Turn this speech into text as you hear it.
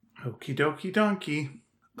Okie dokie donkey.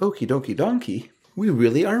 Okie dokie donkey. We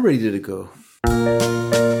really are ready to go.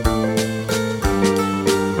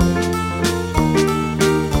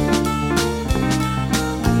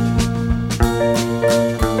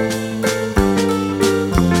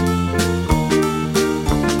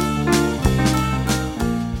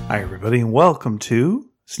 Hi, everybody, and welcome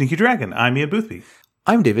to Sneaky Dragon. I'm Ian Boothby.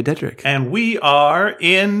 I'm David Dedrick. And we are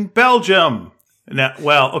in Belgium. Now,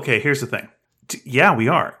 well, okay, here's the thing. Yeah, we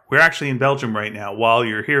are. We're actually in Belgium right now while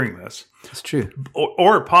you're hearing this. That's true.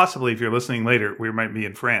 Or possibly, if you're listening later, we might be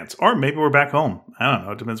in France. Or maybe we're back home. I don't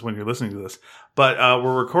know. It depends when you're listening to this. But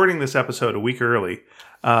we're recording this episode a week early.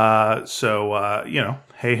 So,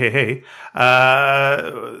 hey.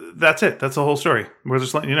 That's it. That's the whole story. We're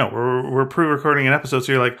just letting you know. We're pre-recording an episode,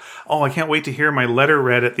 so you're like, oh, I can't wait to hear my letter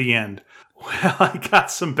read at the end. Well, I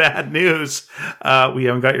got some bad news. We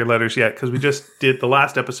haven't got your letters yet because we just did the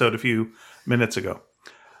last episode a few minutes ago.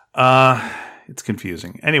 It's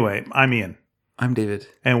confusing. Anyway, I'm Ian. I'm David.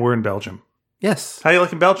 And we're in Belgium. Yes. How you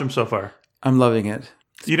liking Belgium so far? I'm loving it.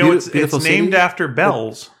 It's named after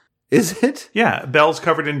bells. Is it? Yeah, bells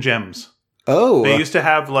covered in gems. Oh. They used to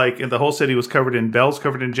have, the whole city was covered in bells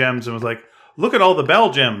covered in gems and was like, look at all the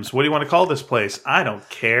bell gems. What do you want to call this place? I don't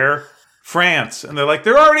care. France. And they're like,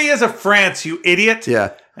 there already is a France, you idiot.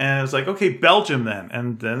 Yeah. And it was like, okay, Belgium then.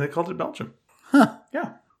 And then they called it Belgium. Huh.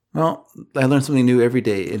 Yeah. Well, I learn something new every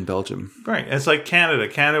day in Belgium. Right. It's like Canada.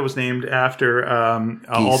 Canada was named after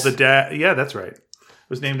all the... yeah, that's right. It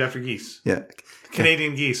was named after geese. Yeah.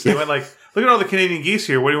 Canadian geese. They went like, look at all the Canadian geese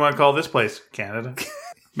here. What do you want to call this place? Canada.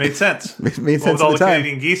 Made sense. It made sense with all at the time.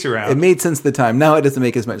 Canadian geese around. It made sense at the time. Now it doesn't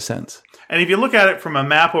make as much sense. And if you look at it from a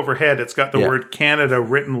map overhead, it's got the word Canada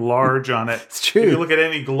written large on it. It's true. If you look at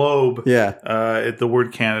any globe, yeah, the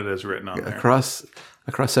word Canada is written on there. Across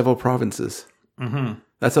several provinces. Mm-hmm.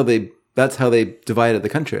 That's how they divided the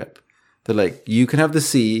country up. They're like, you can have the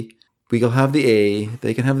C, we can have the A,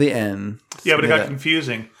 they can have the N. Yeah, but it got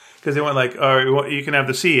confusing because they went like, oh, you can have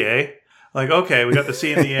the C, eh? Like, okay, we got the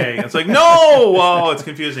C and the A. It's like, no! Oh, it's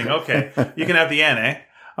confusing. Okay, you can have the N, eh?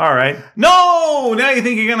 All right. No! Now you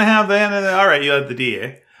think you're going to have the N, and all right, you have the D,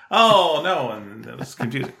 eh? Oh, no, and it was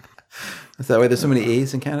confusing. Is that why there's so many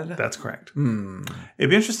A's in Canada? That's correct. It'd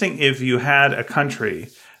be interesting if you had a country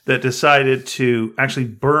that decided to actually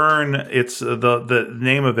burn the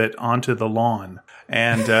name of it onto the lawn.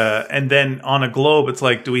 And then on a globe, it's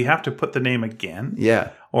like, do we have to put the name again?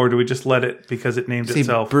 Yeah. Or do we just let it because it named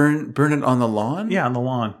itself? Burn it on the lawn? Yeah, on the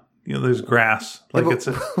lawn. There's grass. Like it's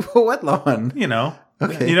a what lawn?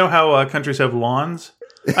 Okay. You know how countries have lawns?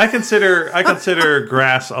 I consider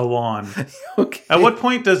grass a lawn. Okay. At what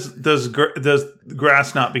point does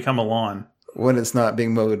grass not become a lawn? When it's not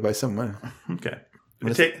being mowed by someone. Okay.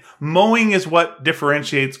 Mowing is what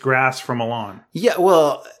differentiates grass from a lawn. Yeah,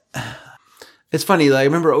 well, it's funny. I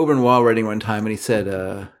remember Oberyn Wall writing one time, and he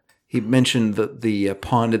said he mentioned the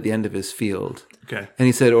pond at the end of his field. Okay. And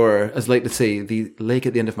he said, or as I like to say, the lake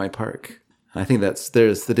at the end of my park. And I think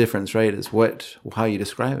there's the difference, right? Is how you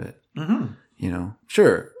describe it. Mm-hmm.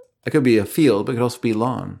 Sure, it could be a field, but it could also be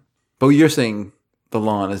lawn. But you're saying the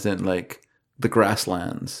lawn isn't like the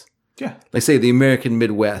grasslands. Yeah. Like say the American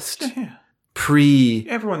Midwest. Yeah.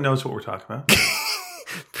 Everyone knows what we're talking about.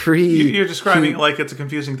 You're describing it like it's a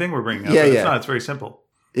confusing thing we're bringing up. Yeah, but it's not. It's very simple.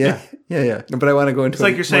 Yeah. But I want to go into it's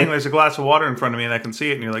like you're saying there's a glass of water in front of me and I can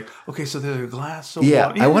see it, and you're like, okay, so there's a glass of water.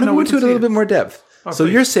 Yeah, I want to go into it a little bit more depth. Oh, so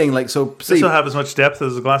please. You're saying like, so say, this will have as much depth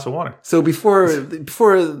as a glass of water. So before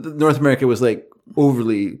North America was like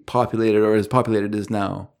overly populated or as populated as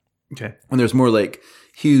now. Okay. When there's more like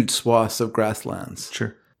huge swaths of grasslands.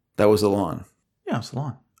 Sure. That was a lawn. Yeah, it was a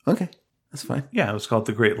lawn. Okay. That's fine. Yeah, it was called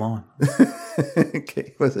the Great Lawn.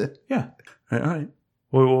 Okay. Was it? Yeah. All right.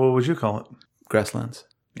 What would you call it? Grasslands.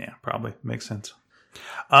 Yeah, probably. Makes sense.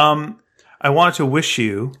 I wanted to wish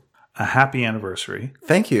you a happy anniversary.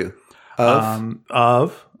 Thank you. It's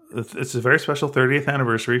a very special 30th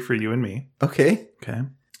anniversary for you and me. Okay.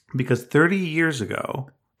 Because 30 years ago,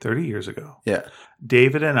 yeah,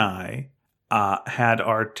 David and I had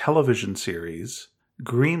our television series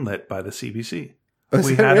greenlit by the CBC. It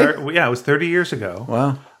was 30 years ago.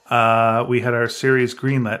 Wow. We had our series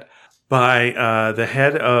greenlit by the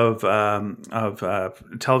head of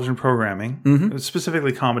television programming,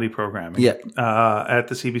 specifically comedy programming, at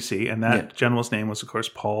the CBC, and that gentleman's name was, of course,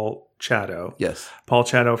 Paul Chatto. Yes, Paul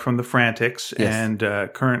Chatto from The Frantics, and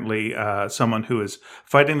currently someone who is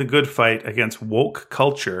fighting the good fight against woke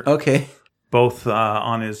culture. Okay, both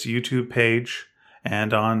on his YouTube page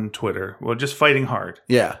and on Twitter. Well, just fighting hard.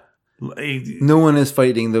 Yeah. No one is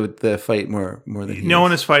fighting the fight more than he No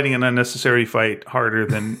one is fighting an unnecessary fight harder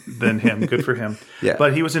than him. Good for him. Yeah.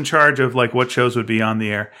 But he was in charge of like what shows would be on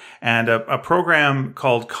the air, and a program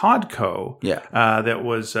called Codco, that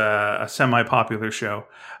was a semi-popular show,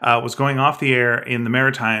 was going off the air in the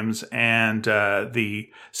Maritimes, and the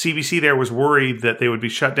CBC there was worried that they would be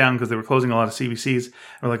shut down because they were closing a lot of CBCs.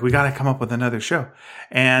 We're like, we got to come up with another show,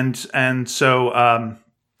 and so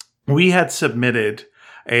we had submitted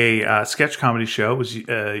a sketch comedy show. It was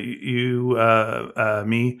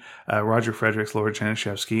me, Roger Fredericks, Laura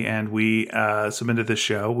Janishevsky, and we submitted this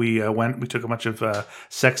show. We took a bunch of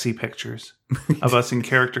sexy pictures of us in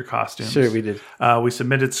character costumes. Sure, we did. We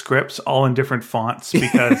submitted scripts all in different fonts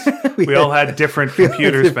because we all had different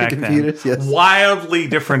computers back then. Yes. Wildly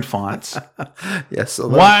different fonts. Yes,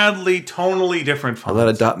 Wildly, tonally different fonts. A lot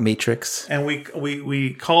of dot matrix. And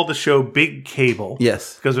we called the show Big Cable.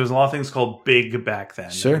 Yes. Because there was a lot of things called Big back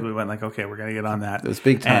then. Sure. We went like, okay, we're going to get on that. It was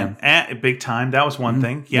big time. And Big Time. That was one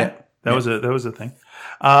thing. Yeah. That was a thing.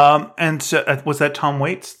 And so, was that Tom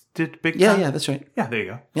Waits did Big Time? Yeah, that's right. Yeah, there you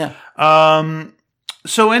go. Yeah.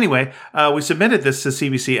 So anyway, we submitted this to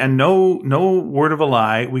CBC, and no word of a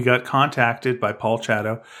lie, we got contacted by Paul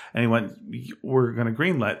Chatto, and he went, "We're going to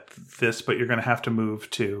greenlit this, but you're going to have to move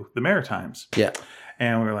to the Maritimes." Yeah.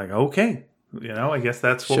 And we were like, "Okay, I guess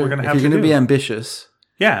that's what we're going to have if to do." you're going to be ambitious,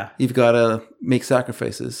 you've got to make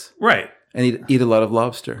sacrifices, right? And eat a lot of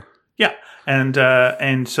lobster. Yeah,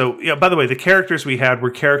 and so by the way, the characters we had were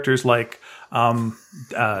characters like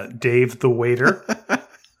Dave the waiter.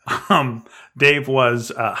 Dave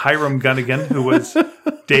was Hiram Gunnigan, who was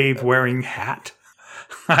Dave wearing hat.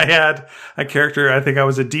 I had a character, I think I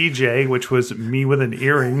was a DJ, which was me with an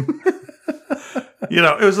earring.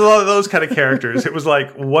 It was a lot of those kind of characters. It was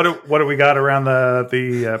like, what do we got around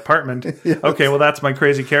the apartment? Yes. Okay, well, that's my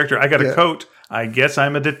crazy character. I got a coat. I guess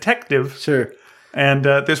I'm a detective. Sure. And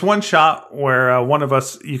there's one shot where one of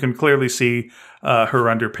us, you can clearly see her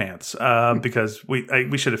underpants because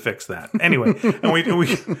we should have fixed that. Anyway, and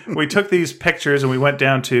we took these pictures and we went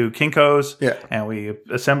down to Kinko's and we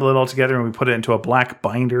assembled it all together and we put it into a black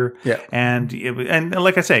binder. Yeah. And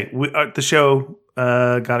like I say, the show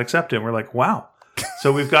got accepted. We're like, wow.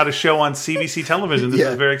 So we've got a show on CBC television. This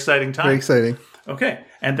is a very exciting time. Very exciting. Okay.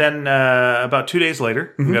 And then about 2 days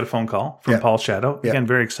later, we got a phone call from Paul Chatto. Again,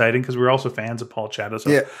 very exciting because we're also fans of Paul Chatto.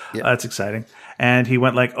 So that's exciting. And he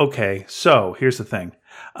went like, okay, so here's the thing.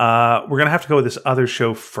 We're going to have to go with this other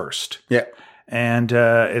show first. Yeah. And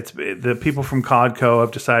it's the people from Codco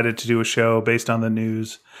have decided to do a show based on the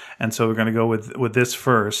news. And so we're going to go with this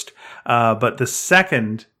first. But the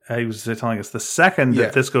second... he was telling us the second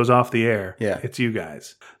that this goes off the air, it's you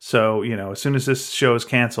guys. So, as soon as this show is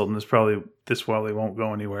canceled, and this probably won't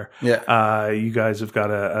go anywhere, you guys have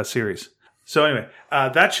got a series. So anyway,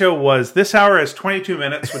 that show was This Hour is 22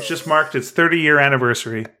 Minutes, which just marked its 30-year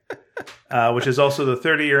anniversary, which is also the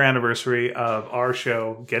 30-year anniversary of our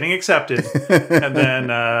show getting accepted and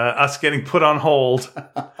then us getting put on hold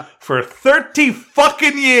for 30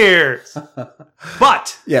 fucking years.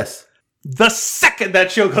 But... Yes. The second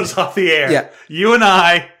that show goes off the air, you and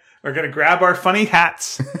I are going to grab our funny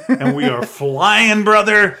hats and we are flying,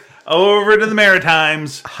 brother, over to the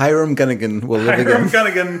Maritimes. Hiram Gunnigan will live again. Hiram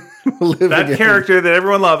Gunnigan. Will live that again. Character that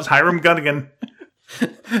everyone loves, Hiram Gunnigan.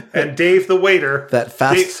 And Dave the waiter. That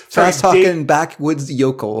fast-talking backwoods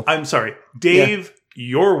yokel. I'm sorry. Dave,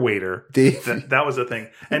 your waiter. Dave. That was the thing.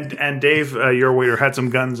 And Dave, your waiter, had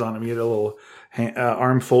some guns on him. He had a little...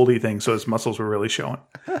 arm foldy thing, so his muscles were really showing.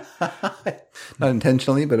 Not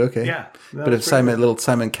intentionally, but okay. Yeah, bit of little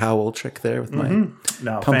Simon Cowell trick there with my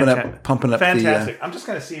pumping up. Fantastic. I'm just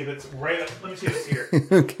gonna see if it's right. Let me see if it's here.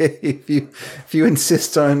 Okay, if you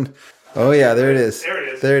insist on. Oh yeah, there it is.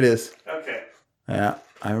 There it is. Okay. Yeah,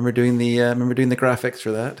 I remember doing the graphics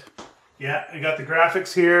for that. Yeah, we got the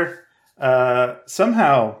graphics here.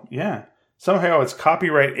 Somehow it's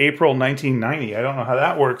copyright April 1990. I don't know how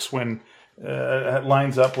that works when. It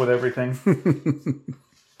lines up with everything.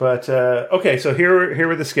 But okay, so here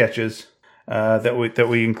were the sketches that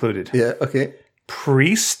we included. Yeah, okay.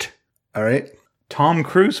 Priest. All right. Tom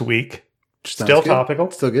Cruise Week. Sounds still good. Topical.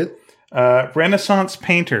 Still good. Renaissance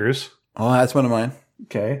Painters. Oh, that's one of mine.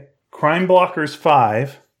 Okay. Crime Blockers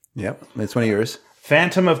 5. Yep, that's one of yours.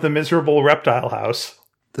 Phantom of the Miserable Reptile House.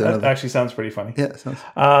 That actually sounds pretty funny. Yeah, it sounds.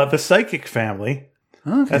 The Psychic Family.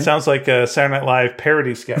 Okay. That sounds like a Saturday Night Live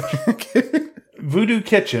parody sketch. Okay. Voodoo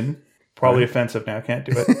Kitchen. Probably offensive now. Can't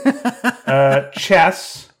do it.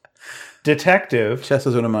 Chess. Detective. Chess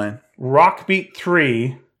is one of mine. Rock Beat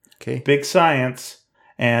 3. Okay. Big Science.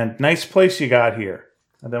 And Nice Place You Got Here.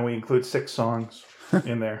 And then we include 6 songs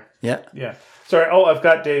in there. Yeah. Yeah. Sorry. Oh, I've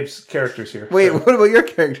got Dave's characters here. Wait, So- what about your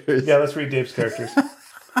characters? yeah, let's read Dave's characters.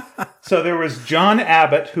 So there was John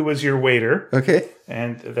Abbott, who was your waiter. Okay.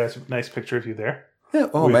 And there's a nice picture of you there. Yeah.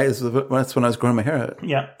 Oh, mate, that's when I was growing my hair out.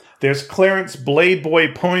 Yeah. There's Clarence Blade Boy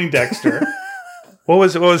Poindexter. What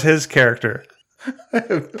was his character? I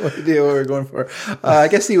have no idea what we're going for. I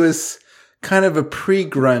guess he was kind of a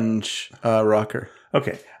pre-grunge rocker.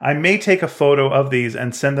 Okay. I may take a photo of these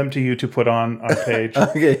and send them to you to put on our page.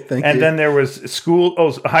 Okay, thank you. And then there was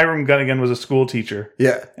Hiram Gunnigan was a school teacher.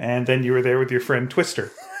 Yeah. And then you were there with your friend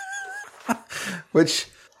Twister. Which...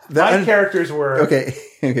 My characters were Okay.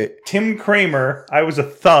 Tim Kramer. I was a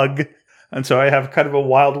thug, and so I have kind of a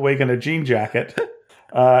wild wig and a jean jacket.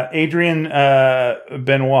 Adrian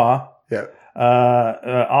Benoit, Yeah.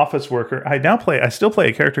 office worker. I still play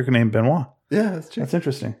a character named Benoit. Yeah, that's true. That's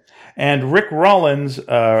interesting. And Rick Rollins,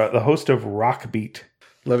 the host of Rock Beat.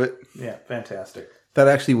 Love it. Yeah, fantastic. That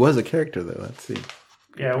actually was a character, though. Let's see.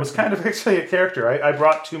 Yeah, it was kind of actually a character. I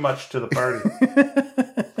brought too much to the party.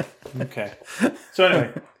 Okay. So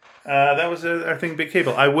anyway, that was our thing, Big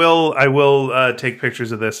Cable. I will take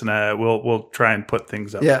pictures of this, and we'll try and put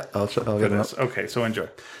things up. Yeah, I'll get them up. This. Okay, so enjoy.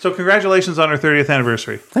 So congratulations on our 30th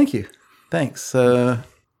anniversary. Thank you. Thanks.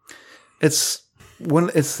 It's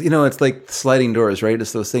like sliding doors, right?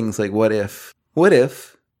 It's those things like, what if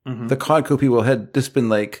the Codco people had just been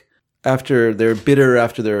like, after they're bitter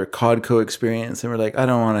after their Codco experience, and we're like, I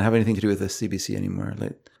don't want to have anything to do with this CBC anymore.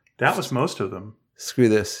 Like, That was most of them. Screw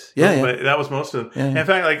this. Yeah, yeah. But that was most of them. Yeah, yeah. In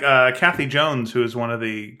fact, like Kathy Jones, who is one of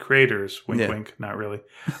the creators, wink, Yeah. wink, not really.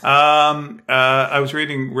 I was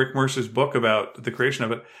reading Rick Mercer's book about the creation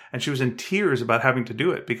of it, and she was in tears about having to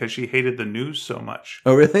do it because she hated the news so much.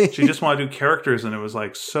 Oh, really? She just wanted to do characters, and it was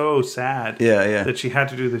like so sad Yeah. that she had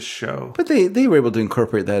to do this show. But they were able to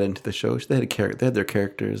incorporate that into the show. They had they had their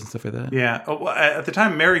characters and stuff like that. Yeah. Oh, well, at the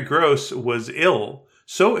time, Mary Gross was ill,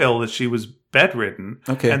 so ill that she was bedridden.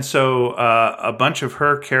 Okay. And so a bunch of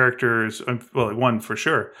her characters, well, one for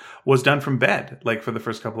sure, was done from bed, like for the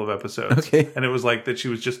first couple of episodes. Okay. And it was like that she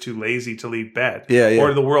was just too lazy to leave bed. Yeah, yeah.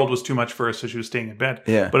 Or the world was too much for her, so she was staying in bed.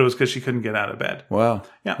 Yeah. But it was because she couldn't get out of bed. Wow.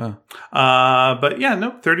 Yeah. Oh. But yeah,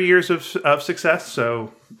 no, 30 years of success.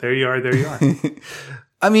 So there you are.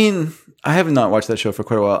 I mean, I have not watched that show for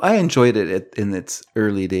quite a while. I enjoyed it in its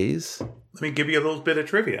early days. Let me give you a little bit of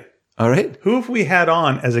trivia. All right. Who have we had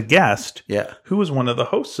on as a guest? Yeah. Who was one of the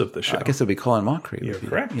hosts of the show? I guess it'd be Colin Mockery. You're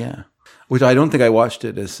correct. Yeah. Which I don't think I watched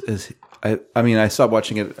it as I stopped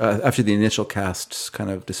watching it after the initial casts kind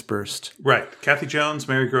of dispersed. Right. Kathy Jones,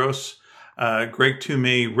 Mary Gross, Greg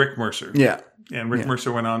Toomey, Rick Mercer. Yeah. And Rick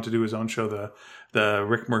Mercer went on to do his own show, the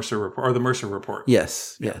Rick Mercer Report, or the Mercer Report.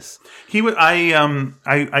 Yes. Yes. He was.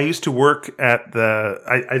 I used to work at the.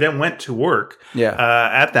 I then went to work. Yeah.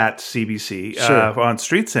 At that CBC Sure. on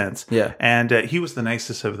Street Sense. Yeah. And he was the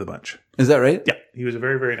nicest of the bunch. Is that right? Yeah. He was a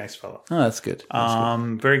very, very nice fellow. Oh, that's good.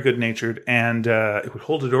 Very good natured, and it would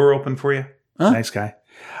hold the door open for you. Nice guy.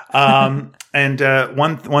 And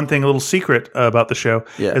one thing, a little secret about the show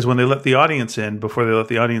is when they let the audience in, before they let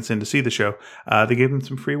the audience in to see the show, they gave them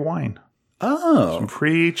some free wine. Oh. Some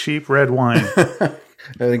free, cheap red wine.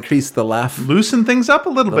 That increased the laugh. Loosen things up a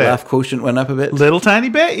little The bit. laugh quotient went up a bit. Little tiny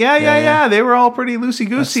bit. Yeah. They were all pretty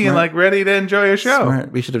loosey-goosey and smart. like ready to enjoy a show.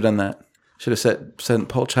 Smart. We should have done that. Should have sent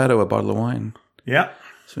Paul Chatto a bottle of wine. Yeah.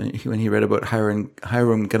 So when he read about Hiram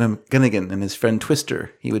Gunnigan and his friend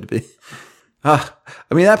Twister, he would be... I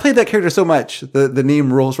mean, I played that character so much, the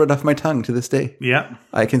name rolls right off my tongue to this day. Yeah.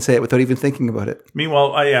 I can say it without even thinking about it.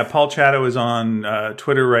 Meanwhile, Paul Chatto is on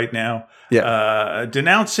Twitter right now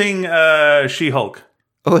denouncing She-Hulk.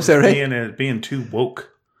 Oh, is that right? Being too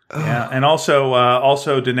woke. Yeah. And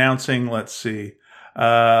also denouncing, let's see,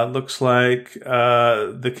 looks like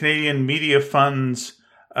the Canadian Media Fund's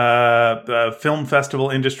film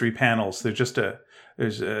festival industry panels.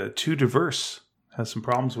 There's too diverse. Has some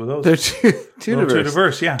problems with those. They're too diverse. Too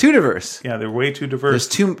diverse, yeah. Too diverse. Yeah, they're way too diverse.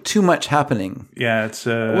 There's too much happening. Yeah, it's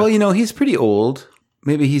Well, he's pretty old.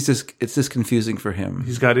 Maybe it's just confusing for him.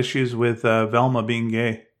 he's got issues with Velma being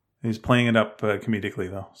gay. He's playing it up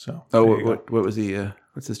comedically though. So what was he?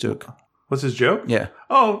 What's his joke? what's his joke? Yeah.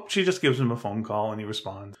 Oh, she just gives him a phone call and he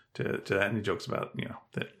responds to any jokes about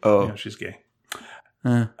that she's gay.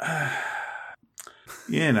 And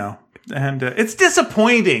it's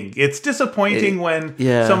disappointing. It's disappointing when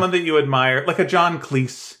someone that you admire, like a John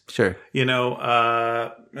Cleese, Sure.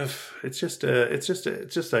 it's just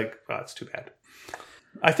like, oh, it's too bad.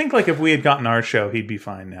 I think like if we had gotten our show, he'd be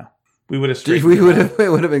fine now. We would have It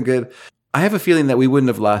would have been good. I have a feeling that we wouldn't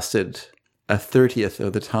have lasted a 30th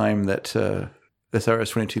of the time that this hour is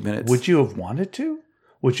 22 minutes. Would you have wanted to?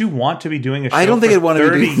 would you want to be doing a show I don't think for I'd want to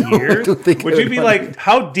 30 be doing, years? I don't think Would I you would be want like,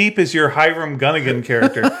 how deep is your Hiram Gunnigan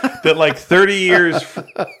character that like 30 years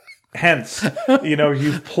hence,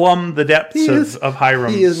 you've plumbed the depths of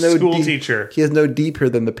Hiram, school teacher. He is no deeper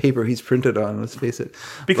than the paper he's printed on, let's face it.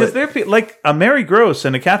 Because they're like a Mary Gross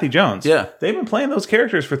and a Kathy Jones. Yeah. They've been playing those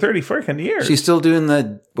characters for 30 freaking years. She's still doing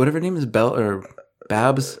the, whatever her name is, Belle or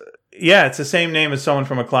Babs? Yeah, it's the same name as someone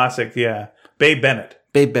from a classic, yeah. Babe Bennett.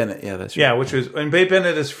 Babe Bennett, yeah, that's right. Yeah, and Babe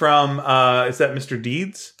Bennett is from, is that Mr.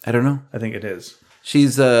 Deeds? I don't know. I think it is.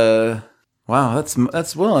 She's, wow,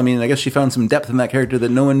 that's well, I mean, I guess she found some depth in that character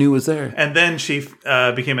that no one knew was there. And then she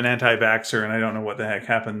became an anti-vaxxer, and I don't know what the heck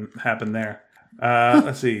happened there.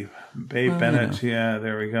 Let's see. Babe Bennett, yeah,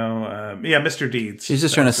 there we go. Yeah, Mr. Deeds. She's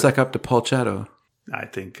just trying to suck up to Paul Chatto. I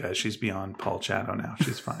think she's beyond Paul Chatto now.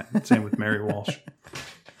 She's fine. Same with Mary Walsh.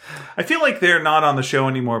 I feel like they're not on the show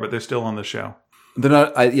anymore, but they're still on the show. They're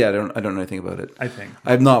not. I don't know anything about it. I think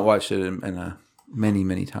I've not watched it in many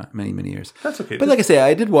years. That's okay. But like I say,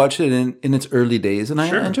 I did watch it in its early days, and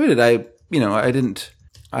I enjoyed it. I don't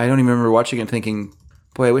even remember watching it and thinking,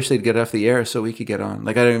 boy, I wish they'd get off the air so we could get on.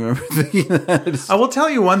 Like I don't remember thinking that. I will tell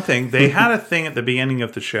you one thing. They had a thing at the beginning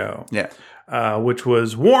of the show. Yeah. Which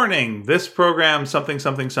was warning, this program, something.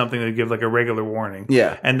 They'd give like a regular warning.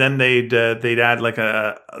 Yeah. And then they'd add like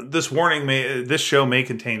this show may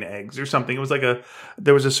contain eggs or something. It was like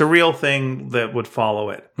there was a surreal thing that would follow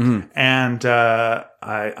it. Mm-hmm. And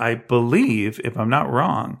I believe, if I'm not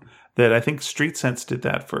wrong, that I think Street Sense did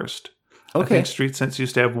that first. Okay. I think Street Sense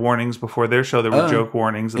used to have warnings before their show. There were joke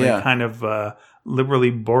warnings, and they kind of liberally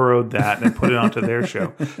borrowed that and put it onto their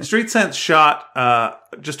show. Street Sense shot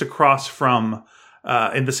just across from,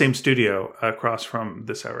 in the same studio, across from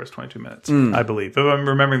This Hour is 22 Minutes, I believe, if I'm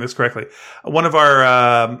remembering this correctly. One of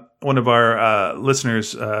our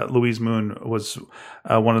listeners, Louise Moon, was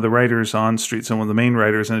one of the writers on Street Sense, one of the main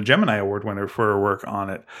writers, and a Gemini Award winner for her work on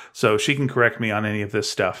it. So she can correct me on any of this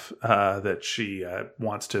stuff that she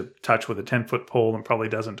wants to touch with a 10-foot pole and probably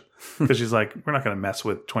doesn't. Because she's like, we're not going to mess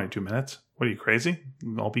with 22 minutes. What are you, crazy?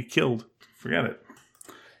 I'll be killed. Forget it.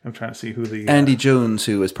 I'm trying to see who the... Andy Jones,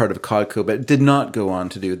 who was part of Codco, but did not go on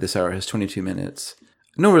to do This Hour Has 22 Minutes.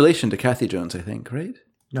 No relation to Kathy Jones, I think, right?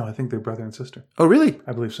 No, I think they're brother and sister. Oh, really?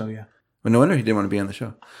 I believe so, yeah. Well, no wonder he didn't want to be on the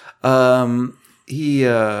show. He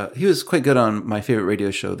was quite good on my favorite radio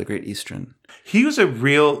show, The Great Eastern. He was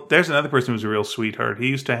there's another person who was a real sweetheart. He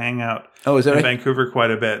used to hang out in Vancouver quite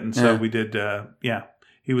a bit, and so we did,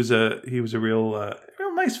 He was a real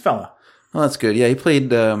nice fella. Oh, that's good. Yeah, he played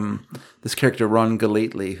this character, Ron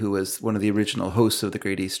Galately, who was one of the original hosts of The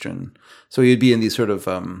Great Eastern. So he'd be in these sort of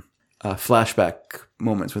flashback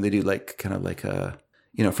moments where they do From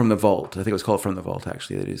the Vault. I think it was called From the Vault,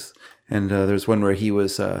 actually. And there's one where he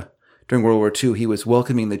was, during World War II, he was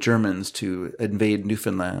welcoming the Germans to invade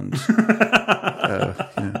Newfoundland.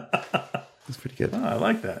 That's pretty good. Oh, I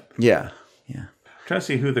like that. Yeah. I'm trying to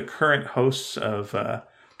see who the current hosts of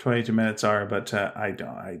 22 Minutes are, but I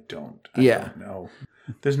don't know.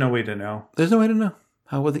 There's no way to know. There's no way to know.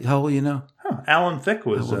 How will you know? Alan Thicke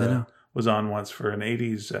was on once for an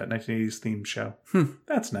 1980s themed show.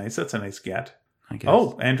 That's nice. That's a nice get. I guess.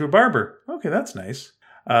 Oh, Andrew Barber. Okay, that's nice.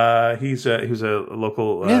 He was a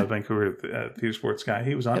local Vancouver theater sports guy.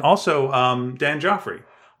 He was on. Yep. Also, Dan Joffrey,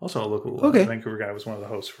 also a local Vancouver guy, was one of the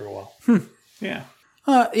hosts for a while. Yeah.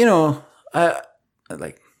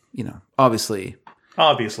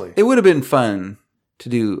 Obviously, it would have been fun to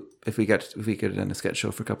do if we could have done a sketch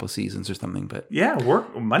show for a couple of seasons or something. But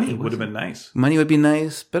money would have been nice. Money would be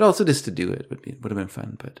nice, but also just to do it would have been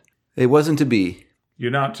fun. But it wasn't to be.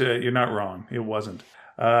 You're not wrong. It wasn't.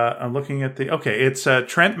 I'm looking at it's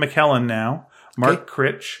Trent McKellen now, Mark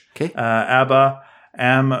Critch, Abba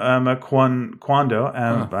Amaquando,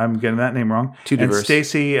 I'm getting that name wrong. Too diverse. And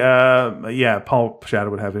Stacey, Paul Shadow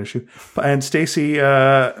would have an issue, and Stacey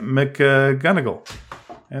McGonigal.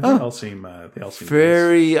 And they all seem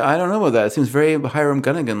very. Nice. I don't know about that. It seems very Hiram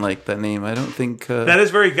Gunnigan like that name. I don't think that is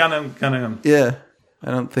very Gunnigan. Yeah,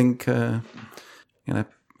 I don't think.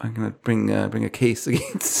 I'm gonna bring a case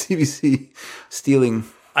against CBC stealing.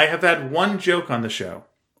 I have had one joke on the show.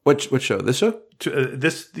 What show? This show?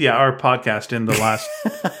 Our podcast in the last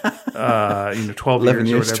 12 11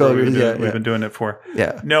 years or whatever we've been doing it for.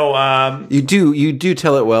 Yeah. No, you do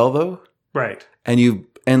tell it well though. Right. And you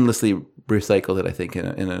endlessly recycled it, I think, in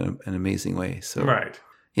an amazing way. So right.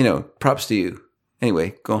 Props to you.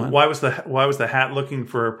 Anyway, go on. Why was the hat looking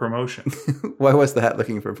for a promotion? Why was the hat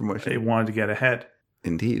looking for a promotion? They wanted to get ahead.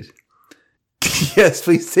 Indeed. Yes,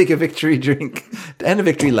 please take a victory drink and a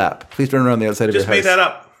victory lap. Please run around the outside of your house. Just made that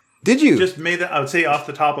up. Did you? Just made that, I would say off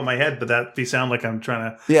the top of my head, but that be sound like I'm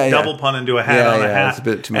trying to Yeah, yeah. double pun into a hat on a hat. It's a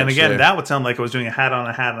bit too much and again, there. that would sound like I was doing a hat on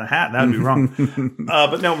a hat on a hat, and that would be wrong.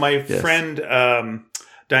 But no, my friend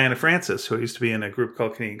Diana Francis, who I used to be in a group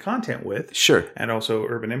called Canadian Content with, Sure. and also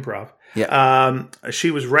Urban Improv, Yeah.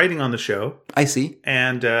 she was writing on the show, I see.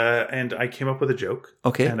 and I came up with a joke.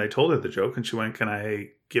 Okay. And I told her the joke, and she went, "Can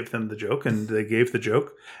I give them the joke?" And they gave the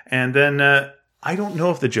joke. And then I don't know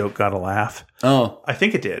if the joke got a laugh. Oh, I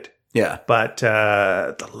think it did. yeah. But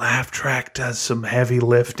the laugh track does some heavy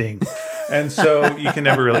lifting. And so you can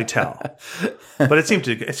never really tell. But it seemed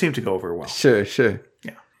to go over well. Sure.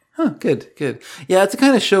 Yeah. Huh, good. Yeah, it's a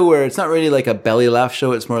kind of show where it's not really like a belly laugh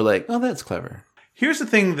show. It's more like, oh, that's clever. Here's the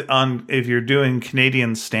thing on if you're doing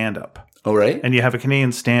Canadian stand-up. Oh, right? And you have a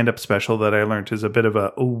Canadian stand-up special that I learned is a bit of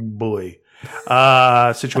a, oh boy,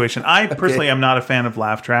 situation. I personally am not a fan of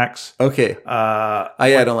laugh tracks. Okay.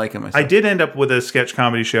 I don't like it myself. I did end up with a sketch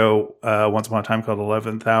comedy show once upon a time called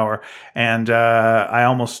 11th Hour. And I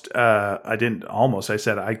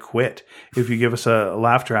said, I quit if you give us a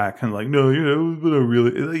laugh track. And like, no,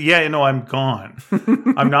 I'm gone.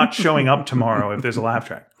 I'm not showing up tomorrow if there's a laugh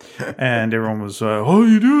track. And everyone was, oh,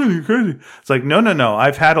 you doing? You're crazy. It's like, no.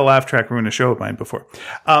 I've had a laugh track ruin a show of mine before.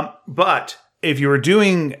 But if you were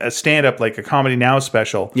doing a stand-up like a Comedy Now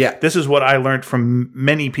special, this is what I learned from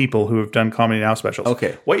many people who have done Comedy Now specials.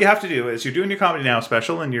 Okay. What you have to do is you're doing your Comedy Now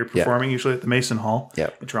special and you're performing usually at the Mason Hall in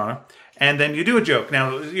Toronto. And then you do a joke.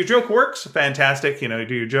 Now, your joke works. Fantastic. You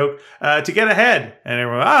do your joke to get ahead. And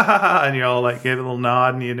everyone, ha, ha. And you all like give a little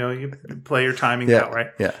nod and, you play your timing out,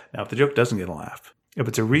 right? Yeah. Now, if the joke doesn't get a laugh, if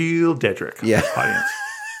it's a real Dedrick audience,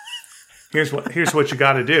 here's what you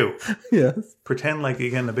got to do. Yes. Pretend like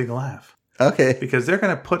you're getting a big laugh. Okay. Because they're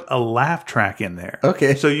going to put a laugh track in there.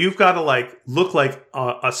 Okay. So you've got to look like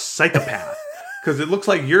a psychopath because it looks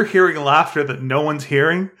like you're hearing laughter that no one's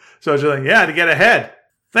hearing. So it's just like, to get ahead.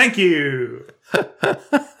 Thank you.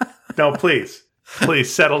 No, please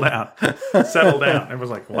settle down. Settle down. Everyone's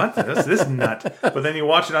like, what? This nut. But then you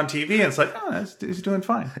watch it on TV and it's like, oh, he's doing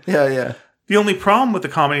fine. Yeah. The only problem with the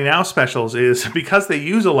Comedy Now specials is because they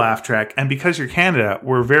use a laugh track and because you're Canada,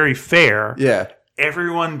 we're very fair. Yeah.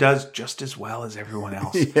 Everyone does just as well as everyone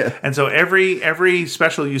else. Yeah. And so every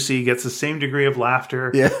special you see gets the same degree of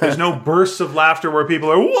laughter. Yeah. There's no bursts of laughter where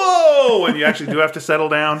people are, whoa, and you actually do have to settle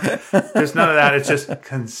down. There's none of that. It's just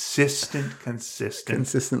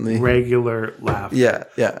consistently regular laughter.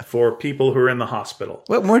 Yeah. For people who are in the hospital.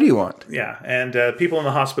 What more do you want? Yeah. And people in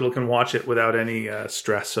the hospital can watch it without any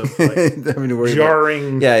stress of having to worry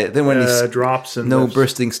jarring then when drops. And no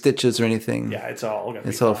bursting stitches or anything. Yeah, it's all going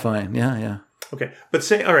to be all fine. Yeah. Okay. But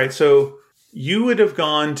all right, so you would have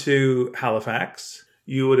gone to Halifax.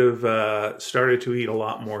 You would have started to eat a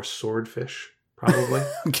lot more swordfish, probably.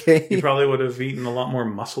 Okay. You probably would have eaten a lot more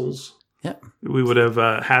mussels. Yeah. We would have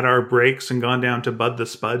had our breaks and gone down to Bud the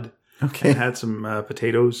Spud. Okay. And had some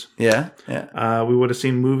potatoes. Yeah. We would have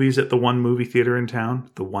seen movies at the one movie theater in town.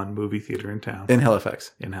 In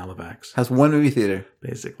Halifax. Has one movie theater.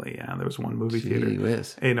 Basically, yeah. There was one movie theater.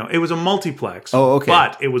 Whiz. It was a multiplex. Oh, okay.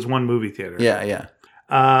 But it was one movie theater. Yeah.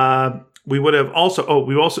 We would have also.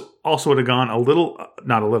 We also would have gone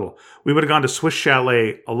not a little. We would have gone to Swiss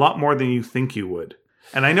Chalet a lot more than you think you would.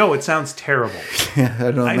 And I know it sounds terrible. Yeah, I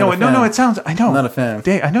know. No, it sounds. I know. I'm not a fan.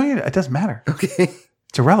 Dave, I know you. It doesn't matter. Okay.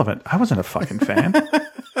 It's irrelevant. I wasn't a fucking fan.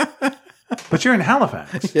 But you're in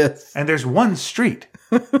Halifax. Yes. And there's one street.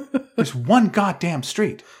 There's one goddamn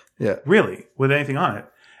street. Yeah. Really, with anything on it.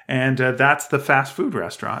 And that's the fast food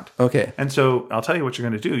restaurant. Okay. And so I'll tell you what you're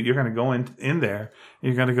going to do. You're going to go in there.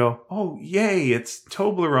 And you're going to go, oh, yay, it's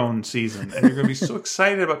Toblerone season. And you're going to be so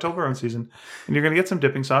excited about Toblerone season. And you're going to get some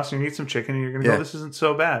dipping sauce. And you're going to eat some chicken. And you're going to go, this isn't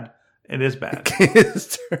so bad. It is bad.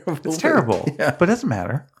 It's terrible. It's terrible. Yeah. But it doesn't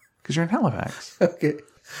matter. Because you're in Halifax. Okay.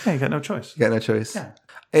 Yeah, you got no choice. Yeah.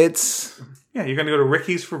 Yeah, you're going to go to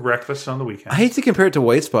Ricky's for breakfast on the weekend. I hate to compare it to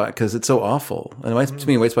White Spot because it's so awful. And to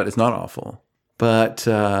me, White Spot is not awful. But,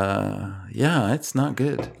 it's not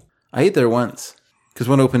good. I ate there once because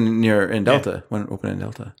one opened in Delta. One opened in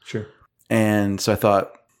Delta. Sure. And so I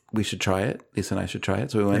thought we should try it. Lisa and I should try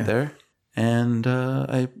it. So we went there. And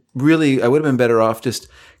I would have been better off just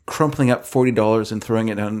crumpling up $40 and throwing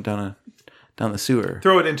it down the sewer.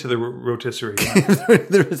 Throw it into the rotisserie.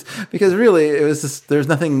 Because really, it was just, there was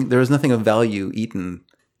nothing of value eaten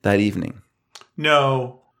that evening.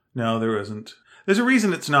 No, there isn't. There's a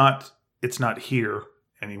reason it's not here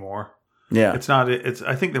anymore. Yeah. It's not.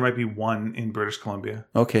 I think there might be one in British Columbia.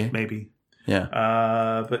 Okay. Maybe.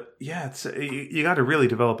 Yeah. But yeah, it's you got to really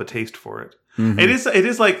develop a taste for it. Mm-hmm. It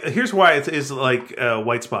is like, here's why it is like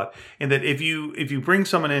White Spot, in that if you bring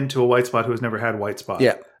someone into a White Spot who has never had White Spot,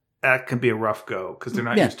 that can be a rough go because they're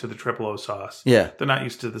not Yeah. used to the triple O sauce. Yeah. They're not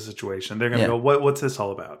used to the situation. They're going to Yeah. go, what's this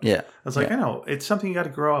all about? Yeah. It's like, I know, it's something you got to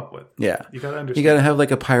grow up with. Yeah. You got to You understand. got to have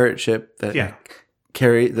like a pirate ship that Yeah.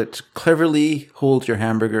 that cleverly holds your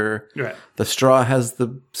hamburger. Right. The straw has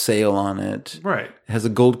the sail on it. Right. It has a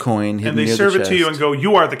gold coin hidden And they near serve the it to you chest. and go,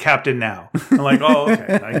 you are the captain now. I'm like, oh,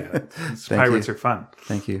 okay. I get it. Pirates you. are fun.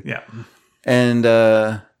 Thank you. Yeah. And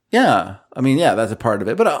yeah, I mean, yeah, that's a part of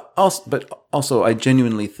it. But also, I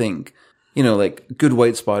genuinely think, like good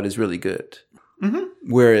white spot is really good,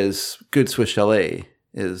 whereas good Swiss Chalet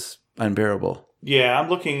is unbearable. Yeah, I'm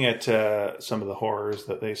looking at some of the horrors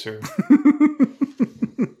that they serve.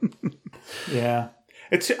 Yeah.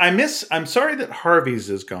 I'm sorry that Harvey's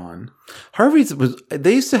is gone. Harvey's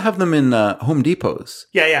they used to have them in Home Depots.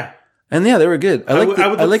 Yeah, yeah. And yeah, they were good. I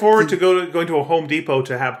would look forward to going to a Home Depot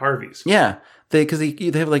to have Harvey's. Yeah, because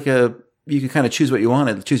they have like you can kind of choose what you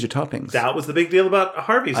wanted, choose your toppings. That was the big deal about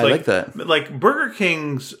Harvey's. I like that. Like Burger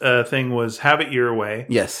King's thing was have it your way.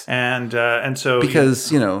 Yes, and so because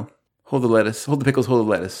hold the lettuce, hold the pickles, hold the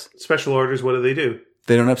lettuce. Special orders. What do?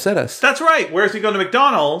 They don't upset us. That's right. Whereas you go to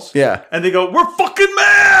McDonald's, yeah, and they go, "We're fucking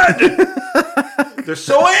mad." They're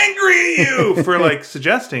so angry at you for like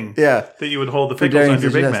suggesting that you would hold the pickles on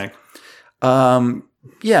your Big Mac.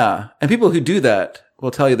 Yeah, and people who do that will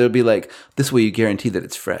tell you they'll be like, "This way you guarantee that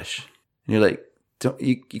it's fresh." And you're like, "Don't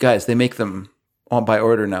you guys? They make them all by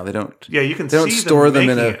order now. They don't. Yeah, you can. They don't see store them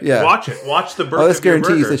in making a. it. Yeah, watch it. Watch the burger. Oh, this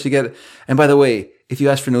guarantees they should get it. And by the way, if you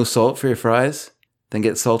ask for no salt for your fries, then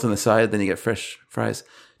get salt on the side, then you get fresh fries.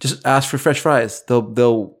 Just ask for fresh fries.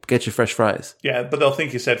 They'll get you fresh fries. Yeah, but they'll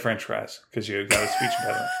think you said French fries because you got a speech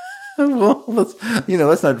impediment. Well,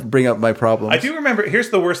 let's not bring up my problems. I do remember. Here's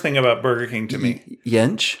the worst thing about Burger King to me.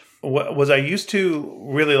 Yench. Was I used to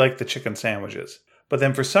really like the chicken sandwiches, but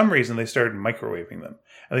then for some reason they started microwaving them,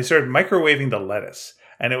 and they started microwaving the lettuce,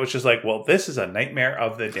 and it was just like, well, this is a nightmare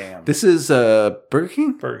of the damn. This is Burger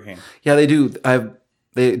King. Burger King. Yeah, they do.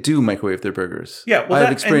 They do microwave their burgers. Yeah, well,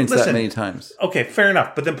 I've experienced that many times. Okay, fair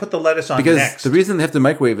enough. But then put the lettuce on because next. The reason they have to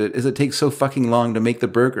microwave it is it takes so fucking long to make the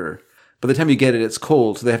burger. By the time you get it, it's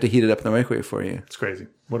cold, so they have to heat it up in the microwave for you. It's crazy.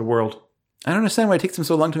 What a world. I don't understand why it takes them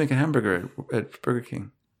so long to make a hamburger at Burger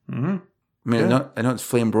King. Mm-hmm. I mean, I know it's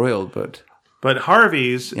flame broiled, but... But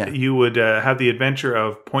Harvey's, you would have the adventure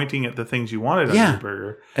of pointing at the things you wanted on your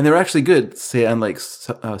burger. And they're actually good, say, unlike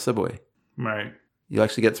Subway. Right. You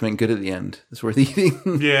actually get something good at the end. It's worth eating.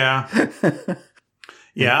 Yeah.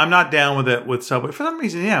 Yeah, I'm not down with it with Subway. For some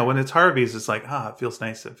reason, when it's Harvey's, it's like, it feels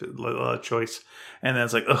nice. It feels a lot of choice. And then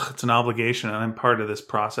it's like, it's an obligation, and I'm part of this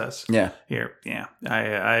process. Yeah. Here,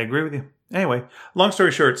 I agree with you. Anyway, long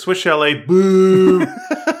story short, Swiss Chalet, boo.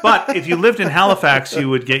 But if you lived in Halifax, you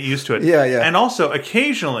would get used to it. Yeah, yeah. And also,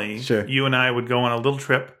 occasionally, you and I would go on a little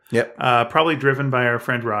trip. Yep. Probably driven by our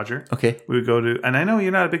friend Roger. Okay. We would go to, and I know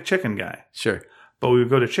you're not a big chicken guy. Sure. But we would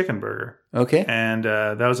go to Chicken Burger. Okay. And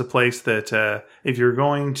that was a place that if you're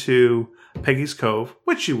going to Peggy's Cove,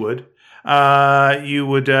 which you would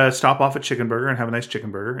stop off at Chicken Burger and have a nice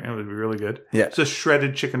chicken burger. And it would be really good. Yeah. It's a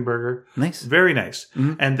shredded chicken burger. Nice. Very nice.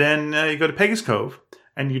 Mm-hmm. And then you go to Peggy's Cove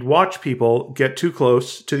and you'd watch people get too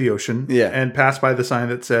close to the ocean and pass by the sign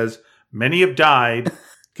that says, "Many have died."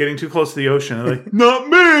 Getting too close to the ocean. And they're like, "Not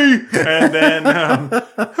me!" And then,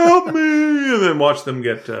 "Help me!" And then watch them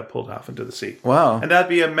get pulled off into the sea. Wow. And that'd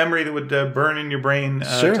be a memory that would burn in your brain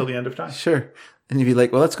till the end of time. Sure. And you'd be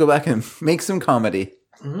like, well, let's go back and make some comedy.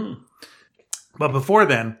 Mm-hmm. But before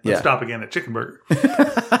then, let's stop again at Chicken Burger.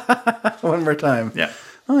 One more time. Yeah.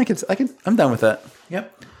 Oh, I'm down with that.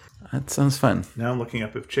 Yep. That sounds fun. Now I'm looking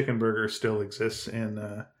up if Chicken Burger still exists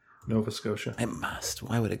in Nova Scotia. It must.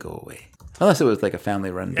 Why would it go away? Unless it was like a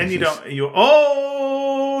family-run business.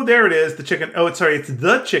 And there it is. The chicken. Oh, it's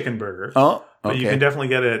the Chicken Burger. Oh, okay. But you can definitely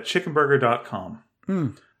get it at chickenburger.com.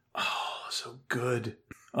 Oh, so good.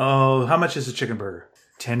 Oh, how much is a chicken burger?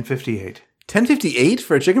 $10.58. $10.58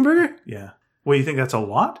 for a chicken burger? Yeah. Well, you think that's a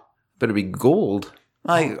lot? Better be gold.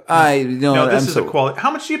 No, this is a quality. How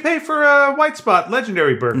much do you pay for a White Spot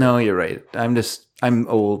Legendary Burger? No, you're right. I'm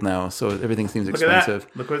old now, so everything seems expensive.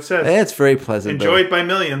 Look what it says. It's very pleasant. Enjoyed by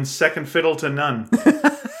millions, second fiddle to none.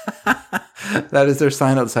 That is their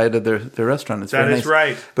sign outside of their restaurant. It's that is nice.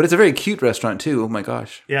 Right. But it's a very cute restaurant, too. Oh, my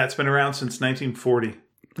gosh. Yeah, it's been around since 1940.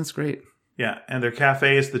 That's great. Yeah, and their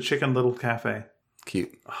cafe is the Chicken Little Cafe.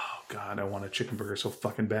 Cute. Oh, God, I want a chicken burger so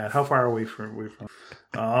fucking bad. How far are we from?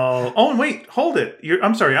 and wait, hold it.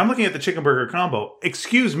 I'm sorry, I'm looking at the chicken burger combo.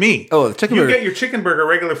 Excuse me. Oh, the chicken burger. You get your chicken burger,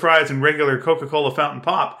 regular fries, and regular Coca-Cola fountain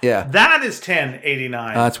pop. Yeah. That is $10.89.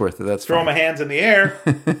 That's worth it. That's Throw fine. my hands in the air.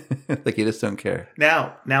 Like you just don't care.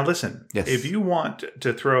 Now listen. Yes. If you want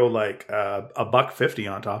to throw like a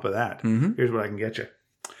 $1.50 on top of that, here's what I can get you.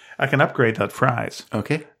 I can upgrade that fries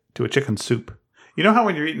Okay. to a chicken soup. You know how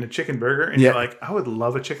when you're eating a chicken burger and you're like, I would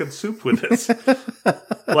love a chicken soup with this.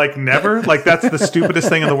 Like never? Like that's the stupidest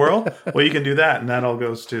thing in the world? Well, you can do that, and that all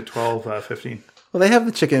goes to $12.15. Well, they have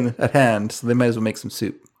the chicken at hand, so they might as well make some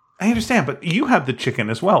soup. I understand, but you have the chicken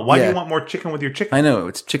as well. Why do you want more chicken with your chicken? I know.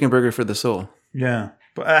 It's chicken burger for the soul. Yeah.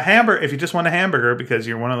 But a hamburger, if you just want a hamburger because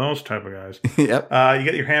you're one of those type of guys, Yep. you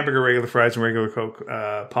get your hamburger, regular fries, and regular Coke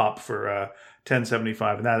pop for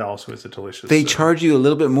 $10.75, and that also is a delicious. They charge you a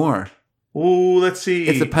little bit more. Ooh, let's see.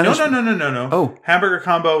 It's a punishment. No. Oh. Hamburger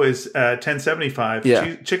combo is $10.75.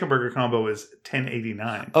 Yeah. Chicken burger combo is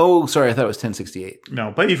 $10.89. Oh, sorry. I thought it was $10.68.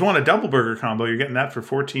 No, but if you want a double burger combo, you're getting that for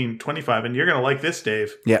 $14.25, and you're going to like this,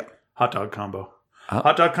 Dave. Yep. Hot dog combo. Oh,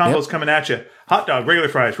 Hot dog combo's coming at you. Hot dog, regular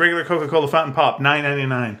fries, regular Coca-Cola fountain pop,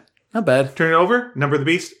 $9.99. Not bad. Turn it over. Number of the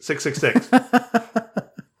beast, 666.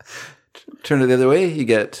 Turn it the other way, you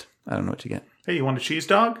get, I don't know what you get. Hey, you want a cheese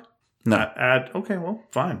dog? No. Okay, well,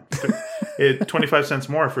 fine. 25 cents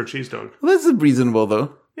more for a cheese dog. Well, that's reasonable,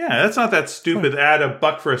 though. Yeah, that's not that stupid add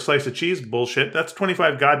 $1 for a slice of cheese bullshit. That's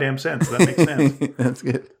 25 goddamn cents. That makes sense. That's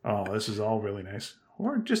good. Oh, this is all really nice.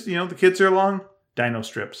 Or just, the kids are along. Dino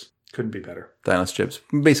strips. Couldn't be better. Dino strips.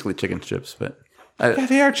 Basically chicken strips, but... Yeah,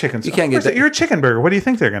 they are chicken. You can't get that. You're a chicken burger. What do you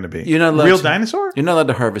think they're going to be? You're not allowed Real to- dinosaur? You're not allowed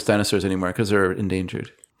to harvest dinosaurs anymore because they're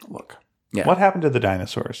endangered. Look. Yeah. What happened to the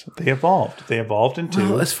dinosaurs? They evolved. They evolved into...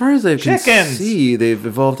 Well, as far as I can chickens. see, they've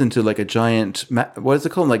evolved into like a giant... what is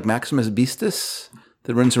it called? Like Maximus Beastus?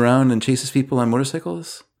 That runs around and chases people on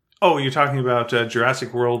motorcycles? Oh, you're talking about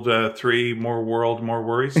Jurassic World 3, More World, More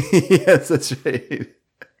Worries? Yes, that's right.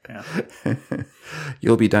 Yeah.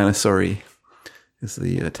 You'll be dinosaur-y is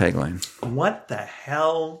the tagline. What the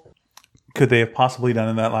hell could they have possibly done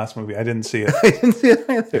in that last movie? I didn't see it. I didn't see it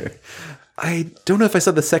either. I don't know if I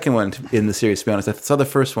saw the second one in the series, to be honest. I saw the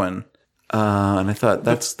first one, and I thought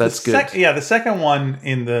that's good. The second one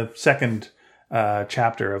in the second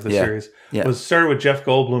chapter of the series was started with Jeff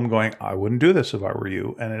Goldblum going, "I wouldn't do this if I were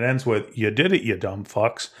you," and it ends with, "You did it, you dumb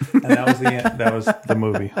fucks," and that was the end. That was the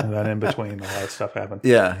movie. And then in between, a lot of stuff happened.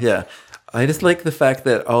 Yeah. I just like the fact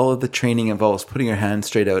that all of the training involves putting your hand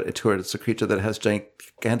straight out towards a creature that has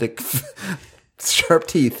gigantic, sharp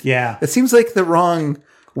teeth. Yeah, it seems like the wrong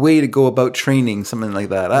way to go about training something like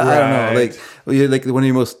that. I don't know. Like you're like one of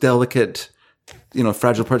your most delicate,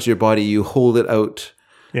 fragile parts of your body. You hold it out.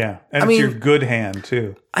 Yeah, and it's your good hand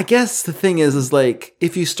too. I guess the thing is like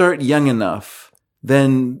if you start young enough,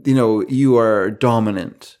 then you are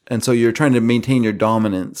dominant, and so you're trying to maintain your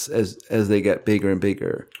dominance as they get bigger and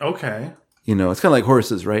bigger. Okay. It's kind of like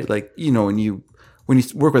horses, right? Like when you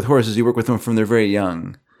work with horses, you work with them from they're very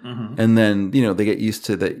young, and then they get used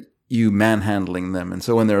to that you manhandling them, and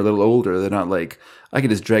so when they're a little older, they're not like I could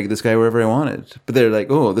just drag this guy wherever I wanted, but they're like,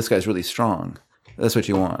 oh, this guy's really strong. That's what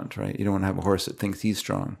you want, right? You don't want to have a horse that thinks he's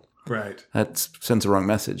strong. Right. That sends a wrong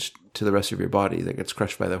message to the rest of your body that gets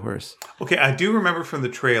crushed by the horse. Okay, I do remember from the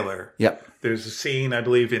trailer. Yep. There's a scene, I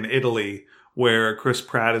believe, in Italy where Chris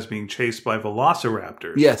Pratt is being chased by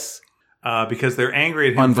velociraptors. Yes. Because they're angry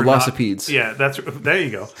at him on for velocipedes. There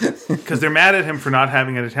you go. Because they're mad at him for not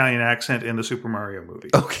having an Italian accent in the Super Mario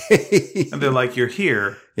movie. Okay. And they're like, "You're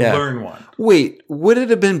here, learn one." Wait, would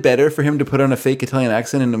it have been better for him to put on a fake Italian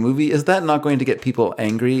accent in a movie? Is that not going to get people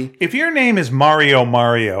angry? If your name is Mario,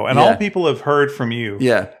 and all people have heard from you,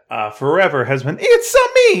 forever has been, "It's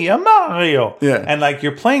a me, a Mario," and like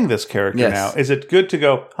you're playing this character now. Is it good to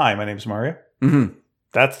go, "Hi, my name's Mario"? Mm-hmm.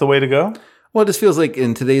 That's the way to go. Well, it just feels like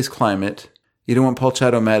in today's climate, you don't want Paul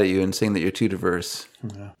Chato mad at you and saying that you're too diverse.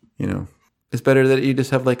 Yeah. It's better that you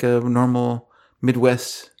just have like a normal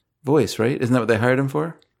Midwest voice, right? Isn't that what they hired him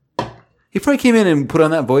for? He probably came in and put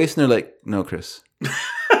on that voice and they're like, "No, Chris."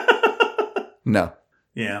 No.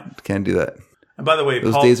 Yeah. Can't do that. And by the way,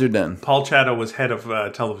 those days are done. Paul Chato was head of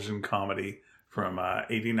television comedy from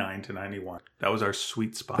 89 to 91. That was our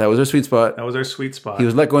sweet spot. That was our sweet spot. He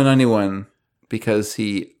was let go in 91 because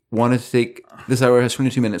he wanted to take this hour has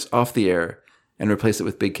 22 minutes off the air and replace it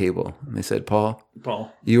with big cable. And they said, Paul,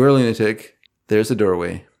 you are a lunatic. There's a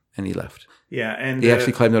doorway. And he left. Yeah. And he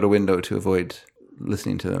actually climbed out a window to avoid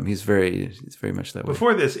listening to them. He's very much that way.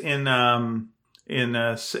 Before this, in the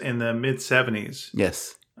mid 70s.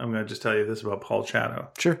 Yes. I'm going to just tell you this about Paul Chato.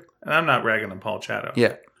 Sure. And I'm not ragging on Paul Chato.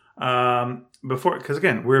 Yeah. Because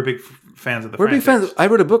again, we're big fans of the franchise. Big fans. I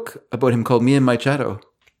wrote a book about him called Me and My Chato.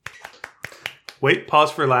 Wait,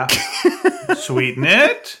 pause for a laugh. Sweeten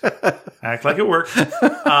it. Act like it worked.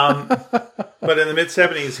 But in the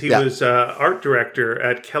mid-'70s, he was art director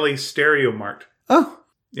at Kelly's Stereo Mart. Oh.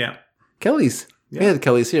 Yeah. Kelly's. We had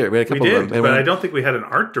Kelly's here. We had a couple of them. But I don't think we had an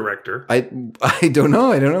art director. I don't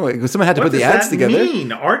know. Someone had to put the ads together. What does that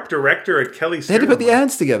mean? Art director at Kelly's They had to put the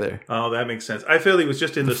ads together. Oh, that makes sense. I feel he was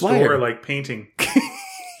just in the store, like painting.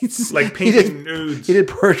 Like painting nudes. He did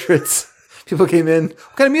portraits. People came in.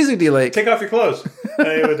 What kind of music do you like? Take off your clothes.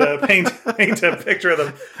 They would paint a picture of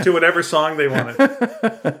them to whatever song they wanted.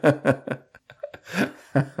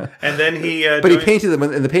 And then he... but he painted them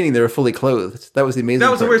in the painting. They were fully clothed. That was the amazing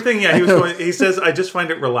That was part. the weird thing. Yeah, he was going... He says, I just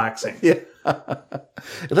find it relaxing. Yeah.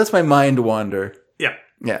 It lets my mind wander. Yeah.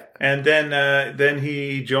 Yeah. And then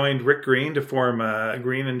he joined Rick Green to form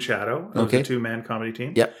Green and Shadow. It was a two-man comedy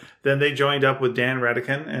team. Yep. Then they joined up with Dan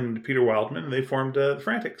Redican and Peter Wildman, and they formed the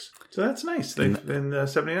Frantics. So that's nice. In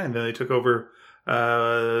 79, then they took over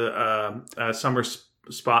a summer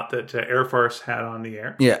spot that Air Force had on the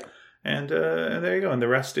air. Yeah. And there you go. And the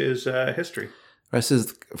rest is history. The rest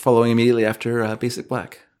is following immediately after Basic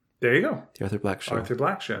Black. There you go. The Arthur Black Show. Arthur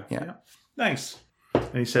Black Show. Yeah. Nice.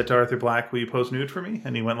 And he said to Arthur Black, will you pose nude for me?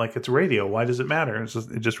 And he went like, it's radio. Why does it matter?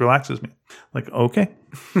 It just relaxes me. Like, okay.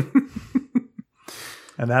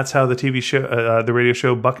 And that's how the TV show, the radio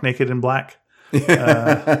show Buck Naked in Black. That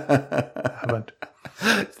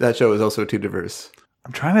show is also too diverse.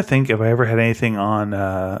 I'm trying to think if I ever had anything on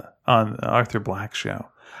Arthur Black show.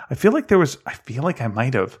 I feel like I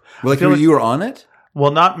might have. Well, you were on it?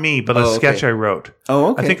 Well, not me, but a sketch I wrote.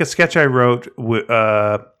 Oh, okay. I think a sketch I wrote with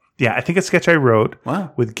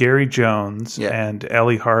Gary Jones and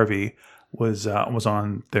Ellie Harvey was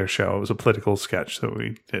on their show. It was a political sketch that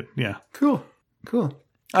we did. Yeah. Cool.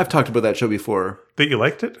 I've talked about that show before. That you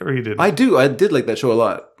liked it, or you didn't? I do. I did like that show a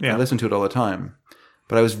lot. Yeah. I listened to it all the time.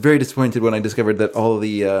 But I was very disappointed when I discovered that all of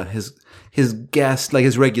the his guests, like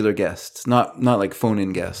his regular guests, not like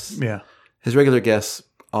phone-in guests. Yeah. His regular guests,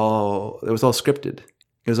 it was all scripted.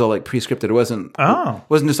 It was all like pre-scripted. It wasn't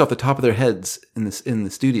just off the top of their heads in the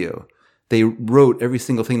studio. They wrote every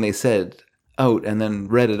single thing they said out and then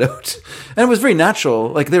read it out. And it was very natural.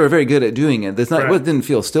 Like they were very good at doing it. It didn't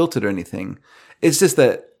feel stilted or anything. It's just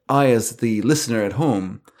that I, as the listener at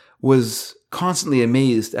home, was constantly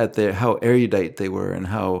amazed at how erudite they were and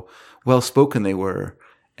how well-spoken they were.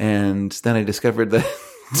 And then I discovered that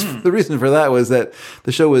the reason for that was that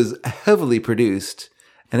the show was heavily produced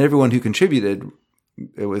and everyone who contributed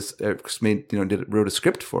wrote a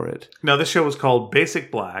script for it. No, this show was called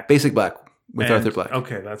Basic Black. Basic Black with Arthur Black.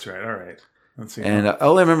 Okay, that's right. All right. Let's see. And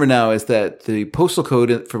all I remember now is that the postal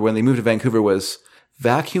code for when they moved to Vancouver was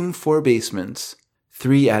vacuum 4 basements,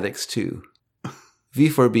 3 attics 2.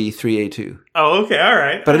 V4B 3A2. Oh, okay, all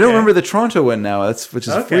right. But I don't remember the Toronto one now. Which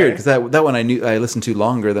is weird because that one I listened to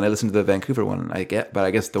longer than I listened to the Vancouver one. But I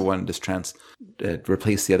guess the one just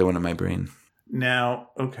replaced the other one in my brain.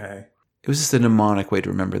 Now, okay. It was just a mnemonic way to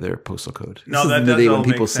remember their postal code. No, that does all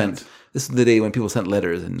make sense. This is the day when people sent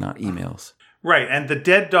letters and not emails. Right, and the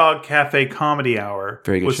Dead Dog Cafe Comedy Hour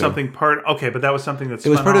was show. something okay, but that was something that's it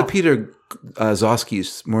was part of Peter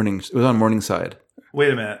Zosky's morning. It was on Morningside.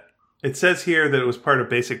 Wait a minute. It says here that it was part of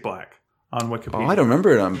Basic Black on Wikipedia. Oh, I don't remember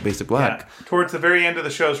it on Basic Black. Yeah. Towards the very end of the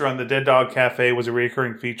show's run, the Dead Dog Cafe was a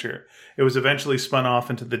recurring feature. It was eventually spun off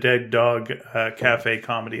into the Dead Dog Cafe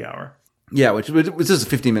Comedy Hour. Yeah, which was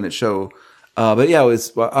just a 15-minute show. But yeah,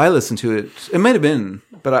 I listened to it. It might have been,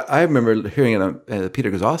 but I remember hearing it on Peter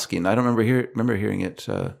Guzowski, and I don't remember hearing it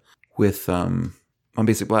with on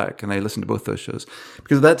Basic Black, and I listened to both those shows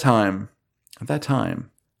because at that time,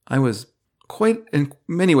 I was quite in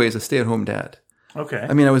many ways a stay-at-home dad. Okay.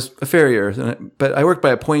 I mean, I was a farrier, but I worked by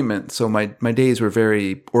appointment, so my days were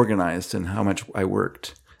very organized in how much I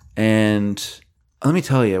worked. And let me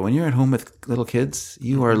tell you, when you're at home with little kids,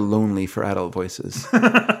 you are lonely for adult voices.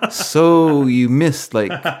 So you miss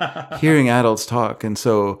hearing adults talk. And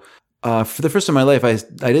so for the first time in my life, I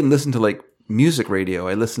didn't listen to music radio.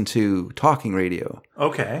 I listened to talking radio.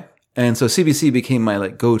 Okay. And so CBC became my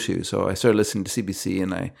go-to. So I started listening to CBC,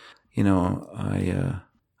 and I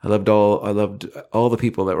loved all the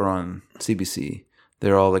people that were on CBC.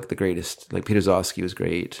 They're all the greatest. Peter Zosky was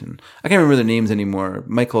great, and I can't remember their names anymore.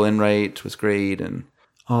 Michael Enright was great, and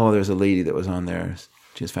there's a lady that was on there.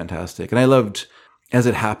 She was fantastic, and I loved As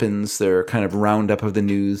It Happens, their kind of roundup of the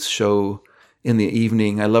news show in the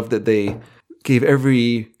evening. I loved that they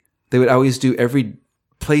would always do every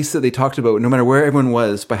place that they talked about, no matter where everyone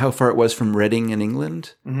was, by how far it was from Reading in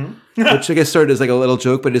England, which I guess started as like a little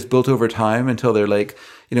joke, but it's built over time until they're like,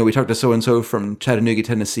 we talked to so-and-so from Chattanooga,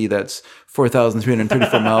 Tennessee, that's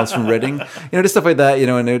 4,334 miles from Reading, just stuff like that,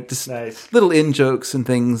 and they're just Nice. little in-jokes and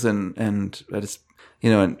things, and I just,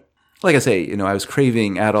 and like I say, I was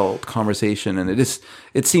craving adult conversation, and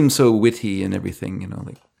it seemed so witty and everything,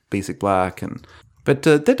 like Basic Black But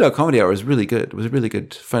Dead Dog Comedy Hour was really good. It was a really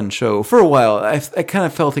good, fun show. For a while, I kind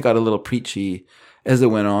of felt it got a little preachy as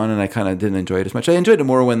it went on, and I kind of didn't enjoy it as much. I enjoyed it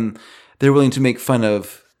more when they're willing to make fun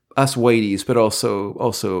of us whiteys, but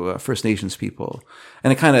also First Nations people.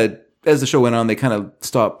 And it kind of, as the show went on, they kind of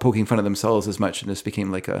stopped poking fun of themselves as much, and this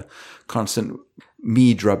became like a constant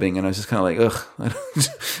me drubbing. And I was just kind of like, ugh,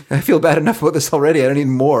 I feel bad enough about this already. I don't need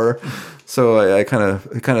more. So I kind of,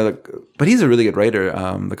 but he's a really good writer.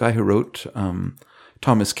 The guy who wrote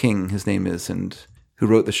Thomas King, his name is, and who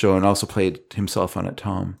wrote the show and also played himself on it,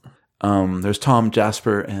 Tom. There's Tom,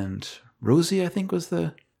 Jasper, and Rosie, I think was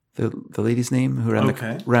the lady's name who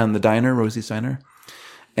ran the diner, Rosie's Diner.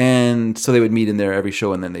 And so they would meet in there every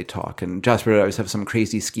show, and then they talk. And Jasper would always have some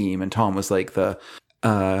crazy scheme, and Tom was like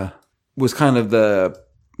was kind of the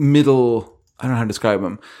middle. I don't know how to describe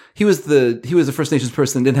him. He was the First Nations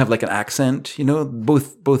person that didn't have like an accent.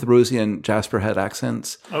 Both Rosie and Jasper had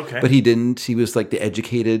accents. Okay. But he didn't. He was like the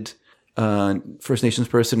educated First Nations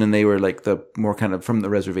person, and they were like the more kind of from the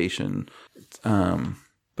reservation. But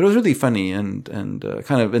it was really funny and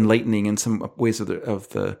kind of enlightening in some ways of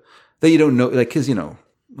the that you don't know, like, because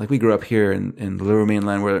like we grew up here in the Lower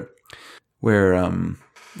Mainland where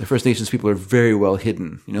the First Nations people are very well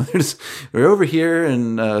hidden. We're over here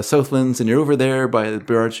in Southlands, and you're over there by the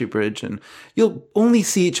Burrard Street Bridge, and you'll only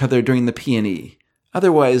see each other during the P&E.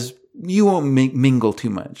 Otherwise, you won't mingle too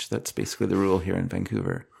much. That's basically the rule here in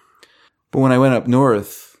Vancouver. But when I went up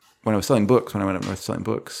north, when I went up north selling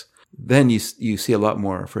books, then you see a lot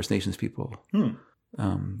more First Nations people.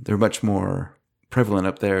 They're much more prevalent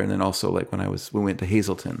up there, and then also like when we went to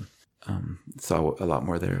Hazelton, saw a lot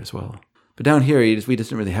more there as well. But down here, we just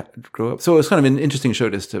didn't really grow up. So it was kind of an interesting show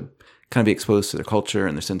just to kind of be exposed to their culture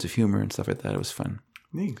and their sense of humor and stuff like that. It was fun.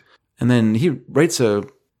 Neat. And then he writes a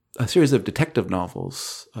series of detective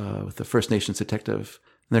novels with the First Nations detective.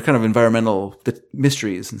 And they're kind of environmental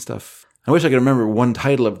mysteries and stuff. I wish I could remember one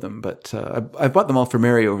title of them, but I've bought them all for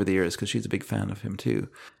Mary over the years because she's a big fan of him too.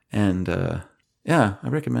 And I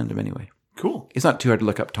recommend him anyway. Cool. It's not too hard to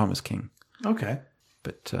look up Thomas King. Okay.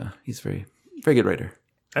 But he's a very, very good writer.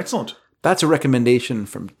 Excellent. That's a recommendation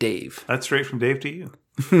from Dave. That's straight from Dave to you.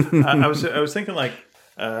 I was thinking like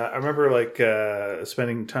I remember like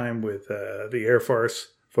spending time with the Air Farce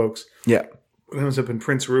folks. Yeah. When I was up in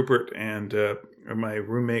Prince Rupert, and my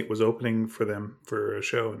roommate was opening for them for a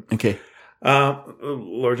show. And, Okay.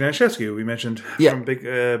 Laura Janishevsky, we mentioned from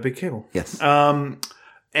Big Cable. Yes.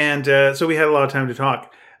 And so we had a lot of time to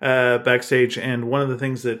talk backstage. And one of the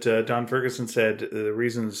things that Don Ferguson said, the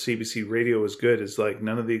reason CBC Radio is good is like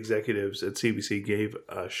none of the executives at CBC gave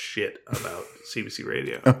a shit about CBC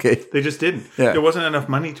Radio. Okay. They just didn't. Yeah. There wasn't enough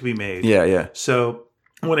money to be made. Yeah. So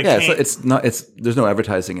when it came... there's no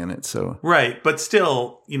advertising in it, so... Right, but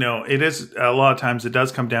still, it is, a lot of times it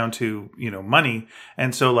does come down to, money.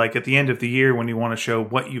 And so, like, at the end of the year, when you want to show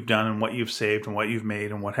what you've done and what you've saved and what you've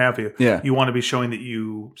made and what have you, you want to be showing that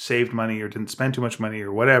you saved money or didn't spend too much money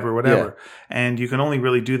or whatever. Yeah. And you can only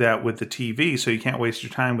really do that with the TV, so you can't waste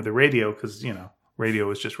your time with the radio because,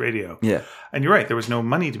 radio is just radio. Yeah. And you're right, there was no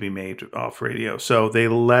money to be made off radio. So they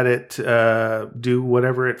let it do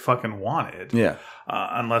whatever it fucking wanted. Yeah.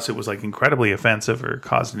 Unless it was like incredibly offensive or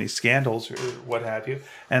caused any scandals or what have you.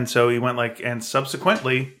 And so he went and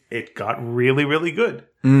subsequently it got really, really good.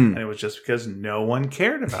 And it was just because no one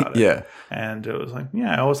cared about it. Yeah. And it was like,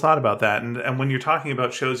 I always thought about that. And when you're talking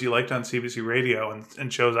about shows you liked on CBC Radio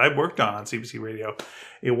and shows I worked on CBC Radio,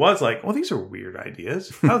 it was like, well, these are weird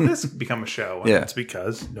ideas. How did this become a show? And it's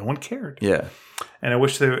because no one cared. Yeah. And I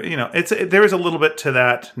wish there is a little bit to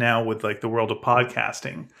that now with like the world of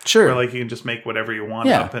podcasting. Sure. Where like you can just make whatever you want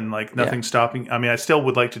up and like nothing's stopping. I mean, I still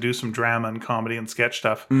would like to do some drama and comedy and sketch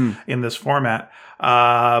stuff in this format.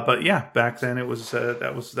 But back then it was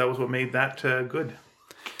that was what made that good.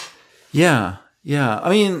 Yeah. I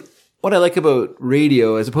mean, what I like about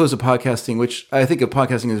radio as opposed to podcasting, which I think of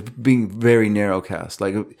podcasting as being very narrowcast.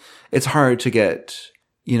 Like it's hard to get,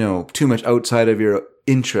 too much outside of your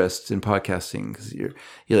interest in podcasting because you're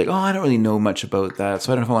like, oh, I don't really know much about that,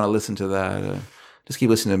 so I don't know if I want to listen to that. Just keep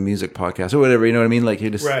listening to music podcasts or whatever. You know what I mean? Like you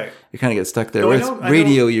kind of get stuck there. Whereas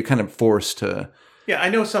radio, you're kind of forced to Yeah, I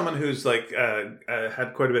know someone who's like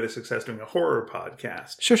had quite a bit of success doing a horror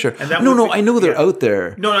podcast. Sure. And that No, I know they're out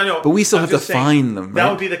there. No, I know. But we still I'm have to just saying, find them, That right?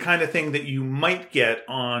 would be the kind of thing that you might get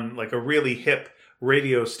on like a really hip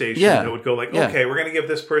radio station Yeah. that would go like, Yeah. okay, we're going to give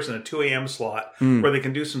this person a 2 a.m. slot where they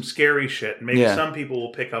can do some scary shit. And maybe Yeah. some people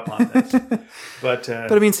will pick up on this. But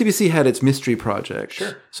But I mean, CBC had its mystery project.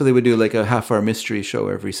 Sure. So they would do like a half-hour mystery show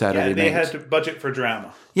every Saturday yeah, they night. had to budget for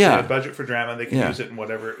drama. Yeah. They had budget for drama. They could Yeah. use it in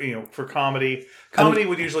whatever, for comedy. Comedy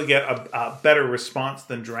would usually get a better response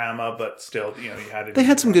than drama, but still, you had to. They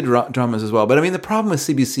had some good dramas as well. But I mean, the problem with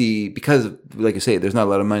CBC, because, like you say, there's not a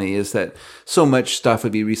lot of money, is that so much stuff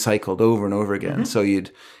would be recycled over and over again. So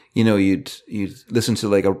you'd listen to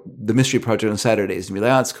like the Mystery Project on Saturdays and be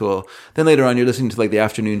like, oh, that's cool. Then later on, you're listening to like the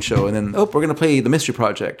afternoon show, and then, we're going to play the Mystery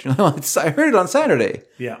Project. I heard it on Saturday.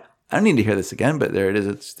 Yeah. I don't need to hear this again, but there it is.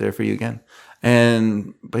 It's there for you again.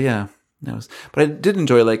 But yeah, but I did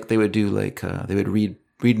enjoy, like, they would do like, they would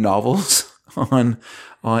read novels on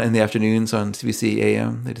in the afternoons on CBC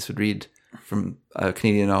AM. They just would read from a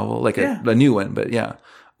Canadian novel, like a new one, but yeah.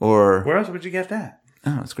 Or Where else would you get that?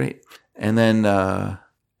 oh, it's great. And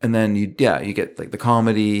then you get like the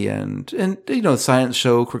comedy and the science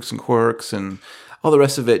show, Crooks and Quirks, and all the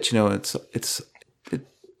rest of it. It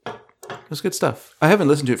was good stuff. I haven't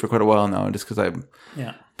listened to it for quite a while now, just because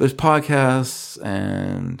there's podcasts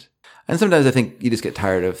and sometimes I think you just get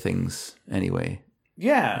tired of things anyway.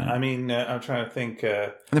 Yeah, I mean, I'm trying to think.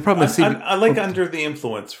 And the problem is, I like Under the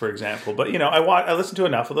Influence, for example, but I listened to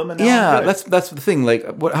enough of them, and now that's the thing. Like,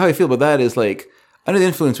 how I feel about that is, like, Under the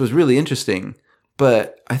Influence was really interesting,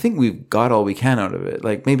 but I think we've got all we can out of it.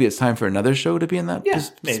 Like, maybe it's time for another show to be in that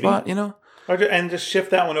spot, and just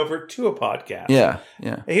shift that one over to a podcast. Yeah.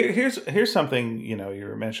 Here's something you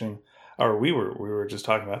were mentioning, or we were just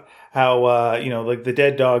talking about how like the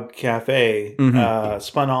Dead Dog Cafe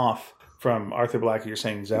spun off from Arthur Black. You're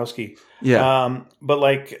saying Zowski, but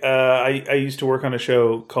like I used to work on a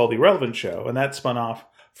show called The Irrelevant Show, and that spun off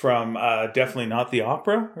from Definitely Not the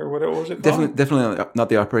Opera, or what was it called? Definitely Not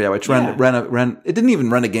the Opera, which ran. It didn't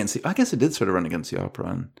even run against. I guess it did sort of run against the Opera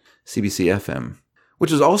on CBC FM,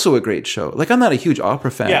 which was also a great show. Like, I'm not a huge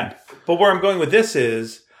opera fan. Yeah, but where I'm going with this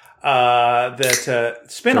is that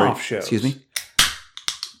spin-off shows. Excuse me.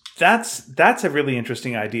 That's a really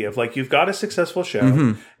interesting idea of, like, you've got a successful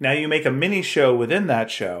show. Now you make a mini show within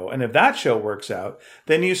that show. And if that show works out,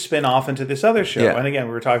 then you spin off into this other show. Yeah. And again,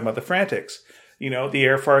 we were talking about the Frantics. The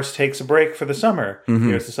Air Force takes a break for the summer.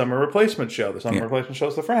 Here's the summer replacement show. The summer replacement show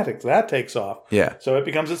is the Frantics. That takes off. Yeah. So it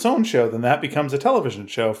becomes its own show. Then that becomes a television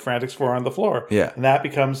show, Frantics 4 on the Floor. Yeah. And that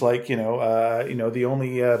becomes like, the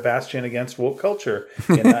only bastion against woke culture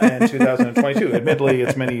in 2022. Admittedly,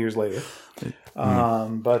 it's many years later.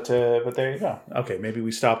 But there you go. Okay, maybe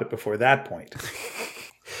we stop it before that point.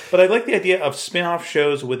 But I like the idea of spin-off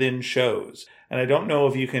shows within shows. And I don't know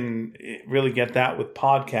if you can really get that with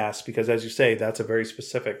podcasts, because, as you say, that's a very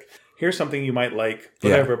specific, here's something you might like,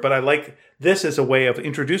 whatever. But I like this as a way of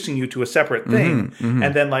introducing you to a separate thing.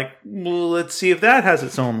 And then, like, well, let's see if that has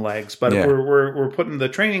its own legs. But we're putting the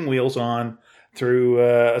training wheels on through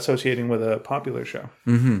associating with a popular show.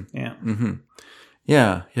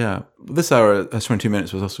 Yeah. This hour, 22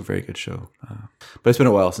 Minutes, was also a very good show. But it's been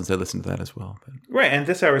a while since I listened to that as well. But. Right, and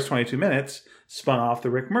This Hour's 22 Minutes spun off the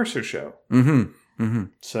Rick Mercer show.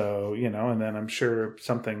 So, and then I'm sure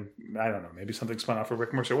something, I don't know, maybe something spun off of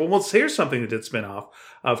Rick Mercer. Well, here's something that did spin off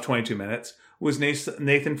of 22 Minutes was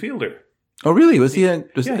Nathan Fielder. Oh, really? Was he?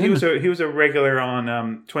 He was a regular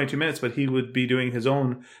on 22 Minutes, but he would be doing his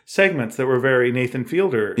own segments that were very Nathan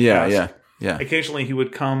Fielder. Yeah. Occasionally he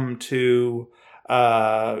would come to...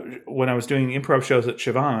 when I was doing improv shows at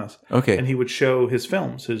Shivana's. Okay. And he would show his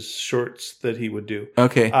films, his shorts that he would do.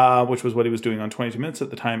 Okay. Which was what he was doing on 22 Minutes at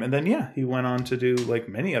the time. And then, he went on to do, like,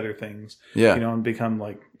 many other things. Yeah. And become,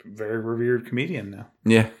 like, very revered comedian now.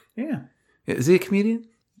 Yeah. Yeah. Is he a comedian?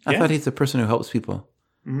 I thought he's the person who helps people.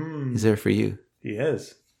 He's there for you. He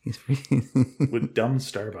is. He's for you. With dumb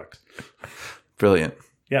Starbucks. Brilliant.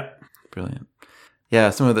 Yeah. Brilliant. Yeah,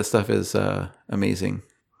 some of that stuff is amazing.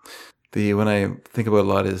 One I think about a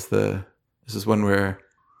lot is this is one where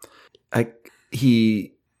I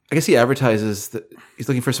guess he advertises that he's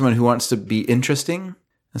looking for someone who wants to be interesting,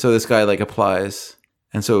 and so this guy like applies,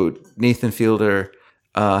 and so Nathan Fielder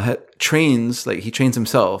trains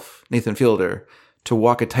himself, Nathan Fielder, to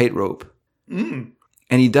walk a tightrope, and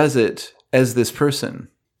he does it as this person,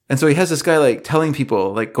 and so he has this guy like telling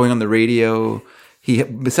people, like going on the radio, he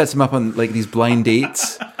sets him up on like these blind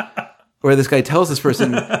dates. Where this guy tells this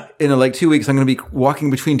person, in 2 weeks, I'm going to be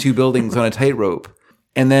walking between two buildings on a tightrope.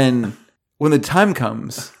 And then when the time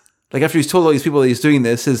comes, like after he's told all these people that he's doing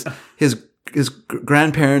this, his his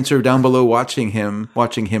grandparents are down below watching him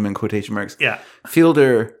in quotation marks. Yeah.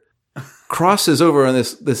 Fielder crosses over on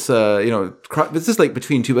this this is like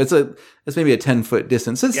between two, but it's maybe a 10-foot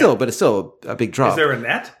distance. But it's still a big drop. Is there a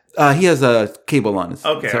net? He has a cable on his.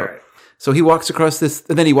 Okay, all right. So he walks across this,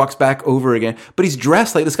 and then he walks back over again. But he's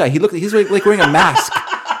dressed like this guy. He's like wearing a mask.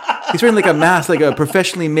 He's wearing like a mask, like a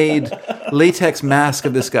professionally made latex mask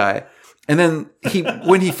of this guy. And then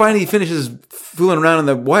when he finally finishes fooling around on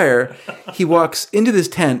the wire, he walks into this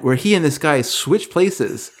tent where he and this guy switch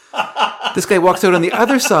places. This guy walks out on the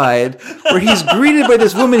other side where he's greeted by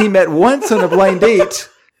this woman he met once on a blind date.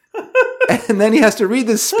 And then he has to read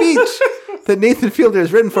this speech that Nathan Fielder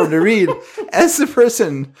has written for him to read as the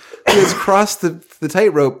person who has crossed the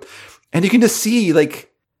tightrope. And you can just see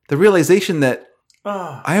like the realization that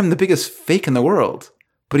I am the biggest fake in the world.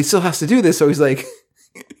 But he still has to do this. So he's like,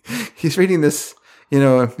 he's reading this,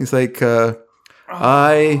 he's like,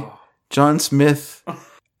 I, John Smith,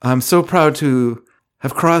 I'm so proud to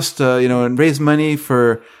have crossed, and raised money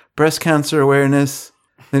for breast cancer awareness.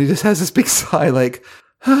 And he just has this big sigh like,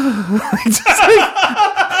 I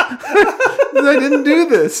didn't do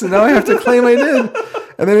this, and now I have to claim I did.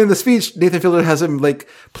 And then in the speech, Nathan Fielder has him like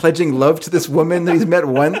pledging love to this woman that he's met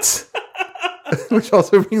once, which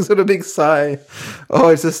also brings out a big sigh. Oh,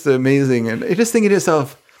 it's just amazing. And you're just thinking to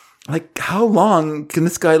yourself, like, how long can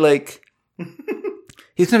this guy like?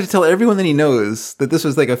 He's going to have to tell everyone that he knows that this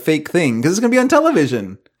was like a fake thing because it's going to be on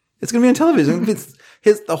television. It's going to be on television.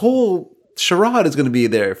 The whole charade is going to be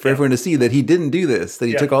there for everyone to see that he didn't do this, that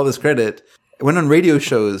he took all this credit. Went on radio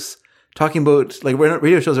shows talking about, like,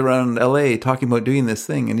 radio shows around LA talking about doing this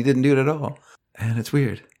thing, and he didn't do it at all. And it's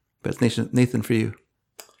weird. But it's Nathan for you.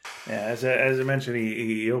 Yeah, as I mentioned,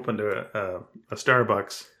 he opened a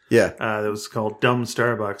Starbucks. Yeah. That was called Dumb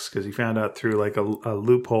Starbucks because he found out through like a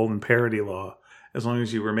loophole in parody law. As long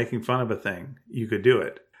as you were making fun of a thing, you could do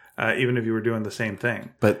it, even if you were doing the same thing.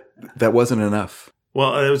 But that wasn't enough.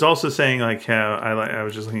 Well, it was also saying like how I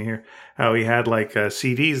was just looking here how he had like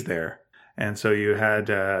CDs there, and so you had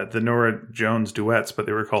the Nora Jones duets, but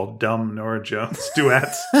they were called Dumb Nora Jones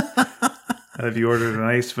duets. If you ordered an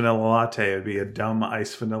iced vanilla latte, it'd be a dumb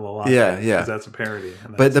iced vanilla latte. Yeah. Because that's a parody.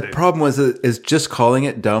 But the problem is just calling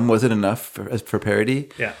it dumb wasn't enough for parody.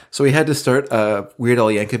 Yeah. So he had to start a Weird Al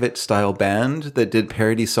Yankovic style band that did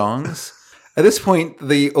parody songs. At this point,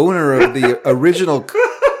 the owner of the original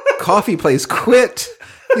coffee place quit.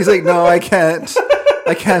 He's like, no, I can't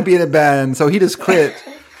be in a band. So he just quit,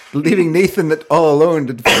 leaving Nathan all alone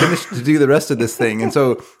to do the rest of this thing. And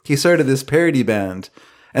so he started this parody band.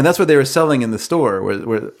 And that's what they were selling in the store,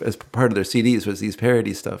 where as part of their CDs was these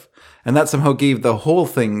parody stuff. And that somehow gave the whole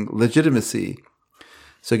thing legitimacy.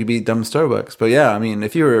 So it could be Dumb Starbucks. But yeah, I mean,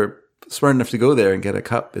 if you were smart enough to go there and get a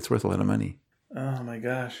cup, it's worth a lot of money. Oh my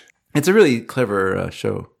gosh. It's a really clever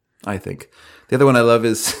show, I think. The other one I love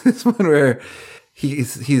is this one where he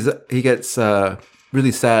gets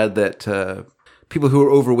really sad that people who are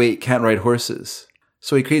overweight can't ride horses.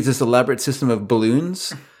 So he creates this elaborate system of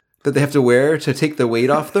balloons that they have to wear to take the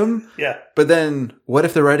weight off them. Yeah. But then what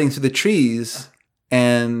if they're riding through the trees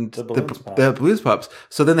and the balloons pops?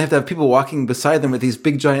 So then they have to have people walking beside them with these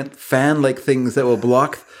big giant fan-like things that will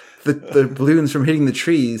block the balloons from hitting the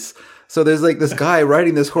trees. So there's like this guy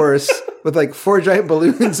riding this horse with like 4 giant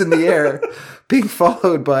balloons in the air being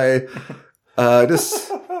followed by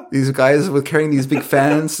just these guys with carrying these big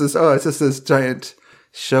fans. It's just this giant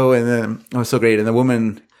show. And then, it's so great. And the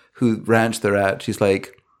woman who ranch they're at, he's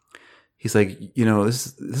like, this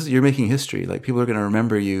is you're making history. Like, people are going to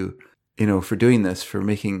remember you, for doing this, for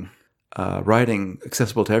making riding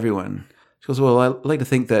accessible to everyone. She goes, well, I like to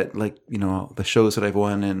think that, like, the shows that I've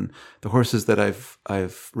won and the horses that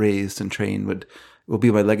I've raised and trained will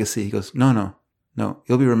be my legacy. He goes, no,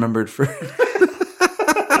 you'll be remembered for.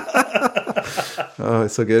 Oh,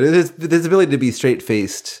 it's so good. His ability to be straight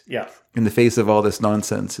faced. Yeah. In the face of all this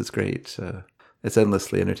nonsense is great. It's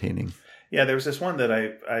endlessly entertaining. Yeah, there was this one that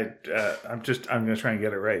I'm going to try and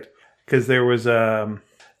get it right, because was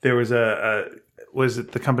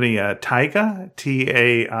it the company Taiga,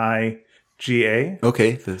 Taiga?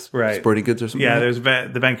 Okay, sporting goods or something. Yeah, there's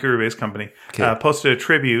the Vancouver-based company. Okay. Posted a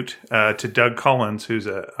tribute to Doug Collins, who's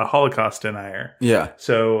a Holocaust denier. Yeah.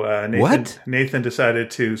 So Nathan decided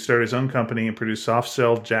to start his own company and produce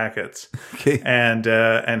soft-shell jackets. Okay. And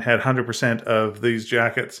had 100% of these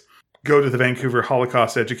jackets go to the Vancouver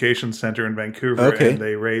Holocaust Education Center in Vancouver, okay. And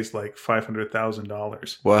they raised like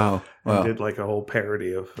 $500,000. Wow. And did like a whole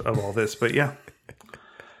parody of all this. But yeah,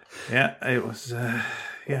 it was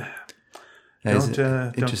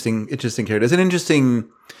interesting character. It's an interesting.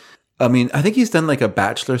 I mean, I think he's done like a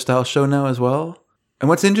Bachelor style show now as well. And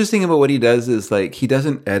what's interesting about what he does is like he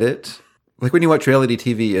doesn't edit. Like when you watch reality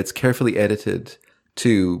TV, it's carefully edited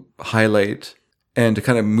to highlight and to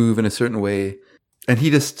kind of move in a certain way. And he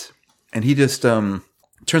just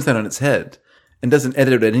turns that on its head and doesn't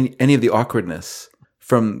edit out any of the awkwardness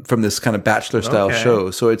from this kind of Bachelor style show.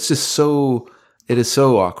 So it's just it is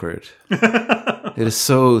so awkward. It is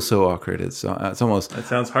so awkward. It's almost. That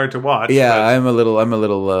sounds hard to watch. Yeah, but I'm a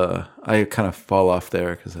little. I kind of fall off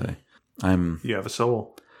there because I'm. You have a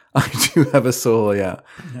soul. I do have a soul. Yeah.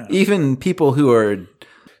 Even people who are,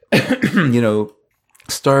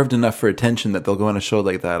 starved enough for attention that they'll go on a show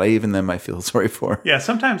like that. Even them, I feel sorry for. Yeah.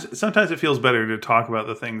 Sometimes it feels better to talk about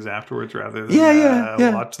the things afterwards rather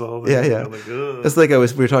than watch the whole thing. Yeah. Like, it's like we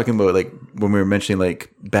were talking about like when we were mentioning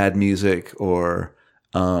like bad music or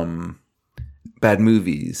bad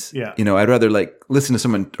movies. Yeah. I'd rather like listen to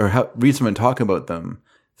someone or read someone talk about them,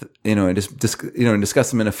 and just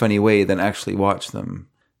discuss them in a funny way than actually watch them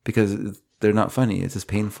because they're not funny. It's just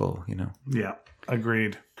painful, Yeah.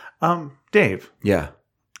 Agreed. Dave. Yeah.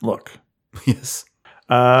 Look. Yes.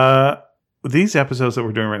 These episodes that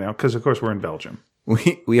we're doing right now, because of course we're in Belgium.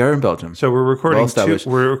 We are in Belgium. So we're recording.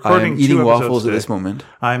 I'm eating waffles at this moment.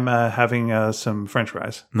 I'm having some French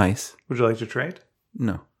fries. Nice. Would you like to trade?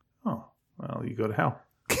 No. Oh, well, you go to hell.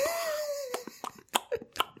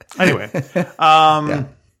 Anyway,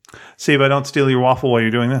 see if I don't steal your waffle while you're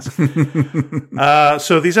doing this.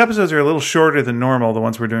 So these episodes are a little shorter than normal, the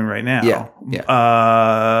ones we're doing right now.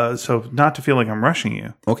 Yeah. So not to feel like I'm rushing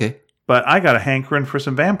you. Okay. But I got a hankering for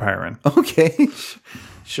some vampiring. Okay.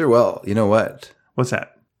 Sure. Well, you know what? What's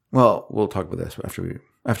that? Well, we'll talk about this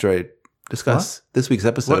after I discuss this week's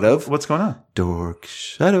episode of What's going on? Dork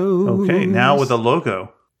Shadows. Okay, now with a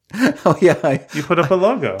logo. Oh yeah, you put up a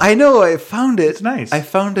logo. I know. I found it. It's nice. I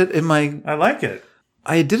found it in my. I like it.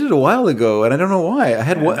 I did it a while ago, and I don't know why. I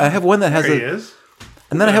have one that has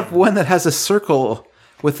and then I have one that has a circle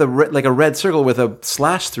with a red circle with a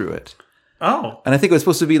slash through it. Oh, and I think it was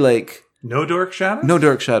supposed to be like no Dork Shadows. No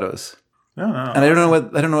Dork Shadows. No. And I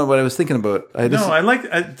don't know what I was thinking about. I like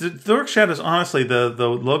the Dork Shadows. Honestly, the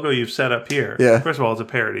logo you've set up here. Yeah. First of all, it's a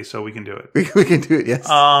parody, so we can do it. We can do it. Yes.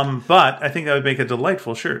 But I think that would make a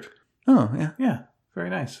delightful shirt. Oh yeah. Yeah. Very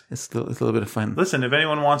nice. It's a little bit of fun. Listen, if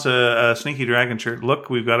anyone wants a Sneaky Dragon shirt, look,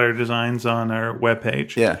 we've got our designs on our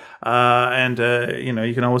webpage. Yeah. And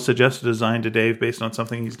you can always suggest a design to Dave based on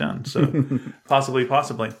something he's done. So possibly.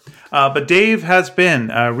 But Dave has been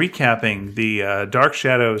recapping the Dark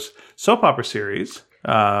Shadows soap opera series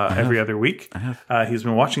every other week. He's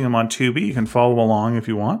been watching them on Tubi. You can follow along if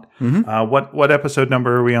you want. Mm-hmm. What episode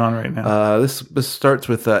number are we on right now? This starts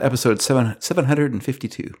with episode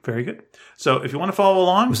 752. Very good. So if you want to follow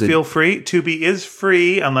along, feel free. Tubi is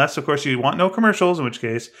free, unless, of course, you want no commercials, in which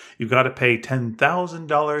case you've got to pay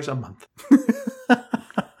 $10,000 a month. I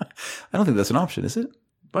don't think that's an option, is it?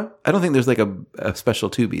 What? I don't think there's like a special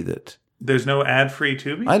Tubi that... There's no ad-free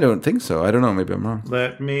Tubi? I don't think so. I don't know. Maybe I'm wrong.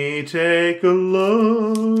 Let me take a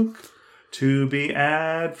look. Tubi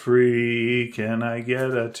ad-free. Can I get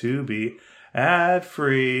a Tubi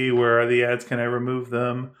ad-free? Where are the ads? Can I remove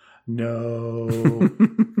them? No.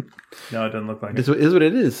 No, it doesn't look like it. It is what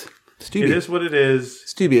it is. Tubi. It is what it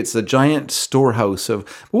is. Tubi. It's a giant storehouse of...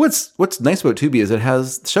 What's nice about Tubi is it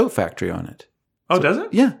has Shout Factory on it. Oh, does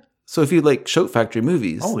it? Yeah. So if you like Shout Factory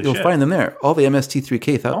movies, you'll find them there. All the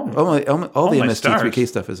MST3K all the MST3K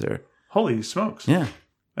stuff is there. Holy smokes. Yeah.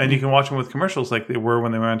 And you can watch them with commercials like they were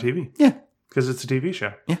when they were on TV. Yeah. Because it's a TV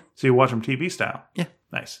show. Yeah. So you watch them TV style. Yeah.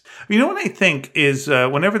 Nice. You know what I think is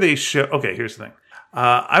whenever they show... Okay, here's the thing.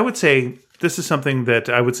 I would say this is something that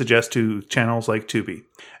I would suggest to channels like Tubi.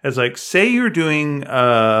 As like, say you're doing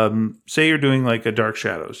like a Dark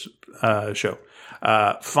Shadows show.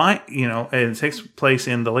 And it takes place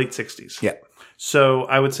in the late 60s. Yeah. So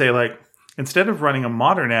I would say, like, instead of running a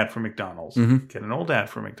modern ad for McDonald's, get an old ad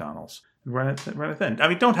for McDonald's. Run it then. I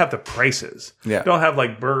mean, don't have the prices. Yeah. Don't have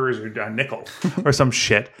like burgers or a nickel or some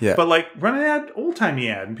shit. Yeah. But like, run an ad, old timey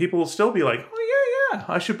ad, and people will still be like, oh yeah,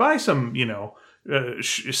 I should buy some,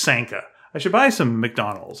 Sanka. I should buy some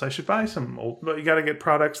McDonald's. I should buy some old. But you got to get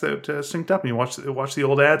products that synced up, and you watch the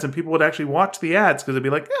old ads, and people would actually watch the ads because they'd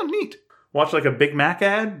be like, yeah, neat. Watch like a Big Mac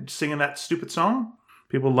ad singing that stupid song.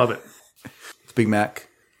 People love it. It's Big Mac.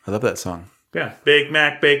 I love that song. Yeah. Big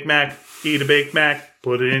Mac, eat a Big Mac,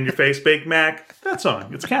 put it in your face, Big Mac. That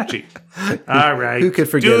song. It's catchy. All right. Who could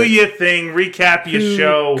forget Do it? your thing. Recap your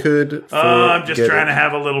show. Could I'm just trying to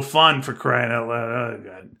have a little fun for crying out loud. Oh,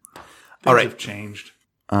 God. Things have changed.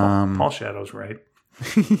 Paul Shadow's right.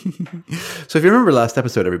 So if you remember last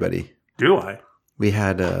episode, everybody. Do I? We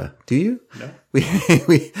had, do you? No.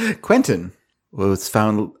 We Quentin was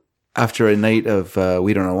found after a night of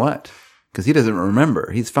we don't know what, because he doesn't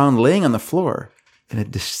remember. He's found laying on the floor in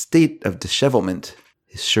a state of dishevelment,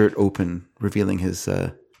 his shirt open, revealing his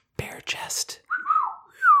bare chest.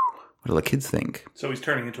 What do the kids think? So he's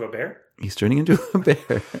turning into a bear? He's turning into a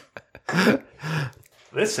bear.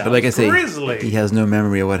 This sounds But like I say, grisly. he has no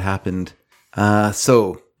memory of what happened.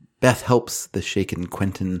 So Beth helps the shaken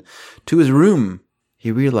Quentin to his room.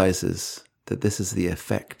 He realizes that this is the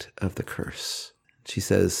effect of the curse. She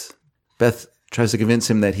says, Beth tries to convince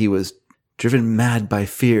him that he was driven mad by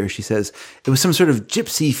fear. She says, it was some sort of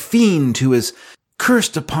gypsy fiend who was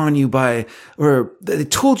cursed upon you by, or they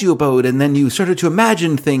told you about, and then you started to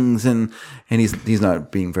imagine things, and he's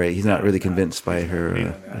not being he's not really convinced by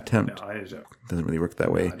her attempt. No, It doesn't really work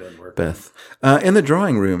that way, it doesn't work. Beth. In the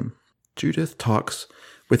drawing room, Judith talks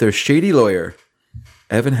with her shady lawyer,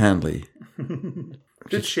 Evan Handley.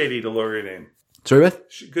 Good shady lawyer name. Sorry, Beth?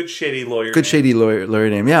 Good shady lawyer Good name. shady lawyer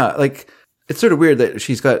name. Yeah, like, it's sort of weird that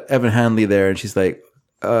she's got Evan Handley there, and she's like,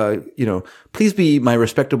 please be my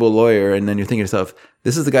respectable lawyer. And then you're thinking to yourself,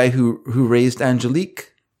 this is the guy who raised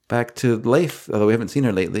Angelique back to life, although we haven't seen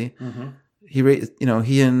her lately. Mm-hmm.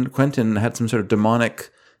 He and Quentin had some sort of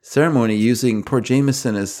demonic ceremony using poor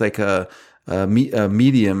Jameson as like a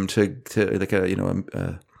medium to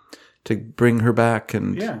bring her back.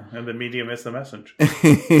 And the medium is the messenger.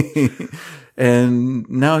 and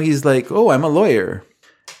now he's like, oh, I'm a lawyer.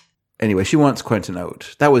 Anyway, she wants Quentin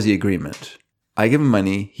out. That was the agreement. I give him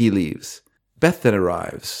money, he leaves. Beth then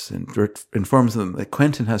arrives and informs them that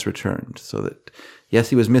Quentin has returned, so that, yes,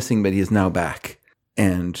 he was missing, but he is now back.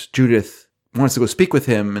 And Judith wants to go speak with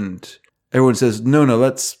him, and everyone says, no,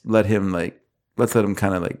 let's let him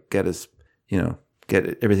kind of like get his,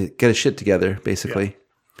 get his shit together, basically.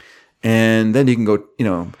 Yeah. And then you can go,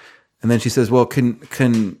 and then she says, well,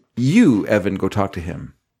 can you, Evan, go talk to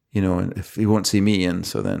him? And if he won't see me, and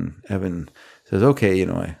so then Evan says, okay,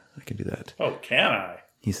 I can do that. Oh, can I?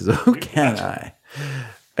 He says, oh, can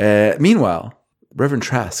I? Meanwhile, Reverend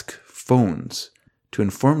Trask phones to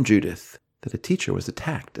inform Judith that a teacher was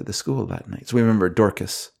attacked at the school that night. So we remember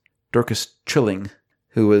Dorcas Trilling,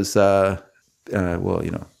 who was,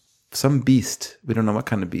 some beast. We don't know what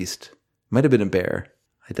kind of beast. Might have been a bear.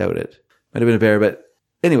 I doubt it. Might have been a bear, but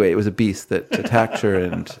anyway, it was a beast that attacked her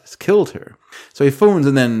and killed her. So he phones,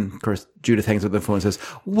 and then, of course, Judith hangs up the phone and says,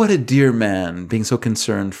 what a dear man, being so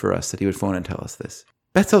concerned for us that he would phone and tell us this.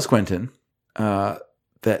 Beth tells Quentin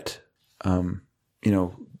that,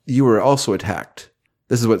 you were also attacked.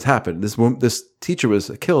 This is what's happened. This teacher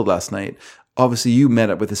was killed last night. Obviously, you met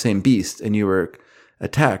up with the same beast, and you were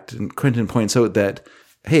attacked. And Quentin points out that,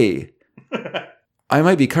 hey, I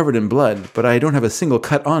might be covered in blood, but I don't have a single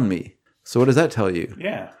cut on me. So what does that tell you?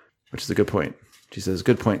 Yeah. Which is a good point. She says,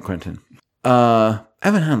 good point, Quentin.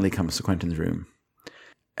 Evan Handley comes to Quentin's room,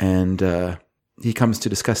 and he comes to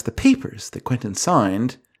discuss the papers that Quentin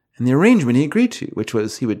signed and the arrangement he agreed to, which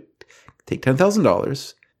was he would take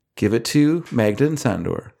 $10,000, give it to Magda and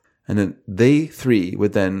Sandor, and then they three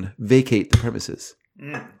would then vacate the premises.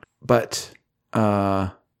 Mm. But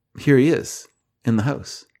here he is in the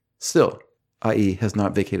house, still, i.e. has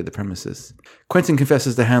not vacated the premises. Quentin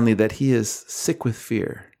confesses to Handley that he is sick with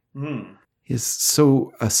fear. Mm. He is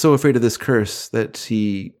so afraid of this curse that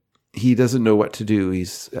he doesn't know what to do.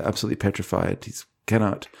 He's absolutely petrified. He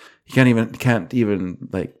can't even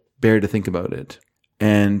like bear to think about it.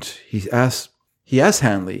 And he asks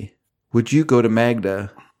Handley, would you go to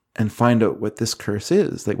Magda and find out what this curse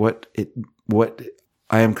is? Like what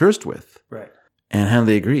I am cursed with. Right. And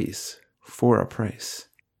Handley agrees for a price.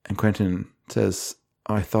 And Quentin says,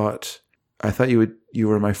 I thought you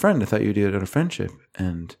were my friend. I thought you did it out of friendship.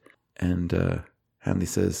 And Handley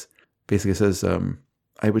says,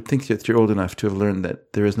 I would think that you're old enough to have learned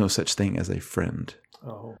that there is no such thing as a friend.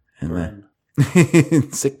 Oh, and burn.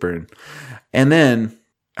 Then sick burn. And then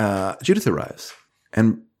Judith arrives,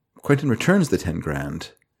 and Quentin returns the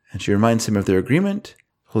 $10,000, and she reminds him of their agreement,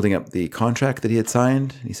 holding up the contract that he had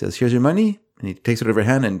signed. And he says, "Here's your money," and he takes it out of her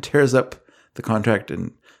hand and tears up the contract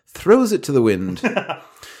and throws it to the wind.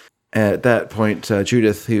 At that point,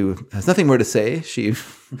 Judith, who has nothing more to say,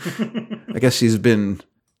 I guess she's been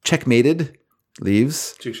checkmated,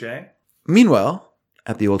 leaves. Touché. Meanwhile,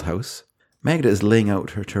 at the old house, Magda is laying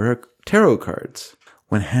out her tarot cards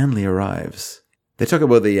when Handley arrives. They talk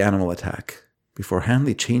about the animal attack before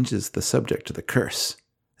Handley changes the subject to the curse,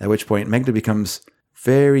 at which point Magda becomes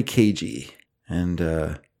very cagey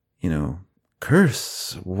and,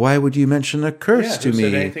 Curse? Why would you mention a curse to who me?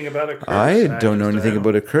 said anything about a curse? I don't know anything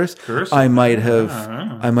about a curse. Curse? I might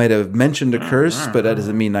have mentioned a curse, but that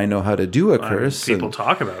doesn't mean I know how to do a curse. People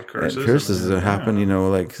talk about curses. And curses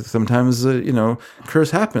happen, like sometimes,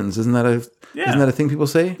 curse happens. Isn't that a thing people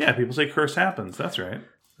say? Yeah, people say curse happens. That's right.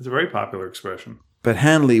 It's a very popular expression. But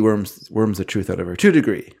Hanley worms the truth out of her to a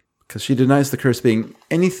degree, because she denies the curse being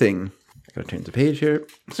anything. I gotta turn the page here.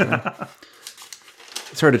 Sorry.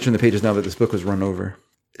 It's hard to turn the pages now that this book was run over.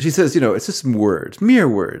 She says, it's just words, mere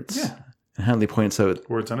words. Yeah. And Hanley points out...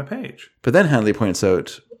 Words on a page. But then Hanley points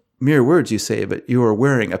out, mere words you say, but you are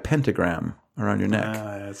wearing a pentagram around your neck.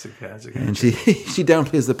 That's a good. And she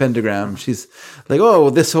downplays the pentagram. She's like, oh,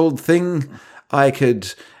 this old thing, I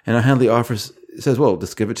could... And Hanley says, well,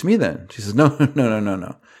 just give it to me then. She says, no.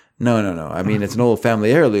 No. I mean, it's an old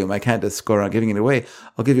family heirloom. I can't just go around giving it away.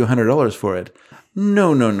 I'll give you $100 for it.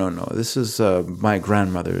 No. This is my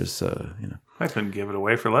grandmother's, I couldn't give it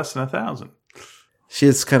away for less than $1,000. She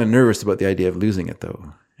is kind of nervous about the idea of losing it,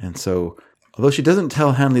 though. And so, although she doesn't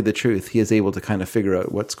tell Hanley the truth, he is able to kind of figure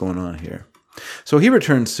out what's going on here. So he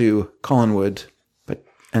returns to Collinwood,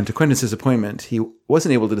 and to Quentin's disappointment, he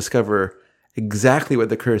wasn't able to discover exactly what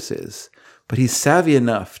the curse is. But he's savvy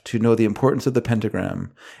enough to know the importance of the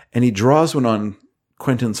pentagram, and he draws one on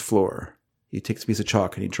Quentin's floor. He takes a piece of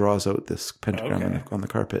chalk and he draws out this pentagram on the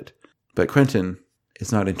carpet. But Quentin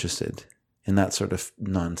is not interested in that sort of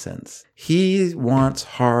nonsense. He wants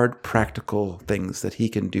hard, practical things that he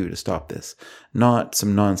can do to stop this, not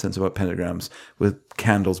some nonsense about pentagrams with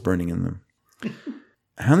candles burning in them.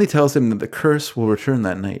 Hanley tells him that the curse will return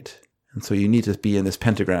that night, and so you need to be in this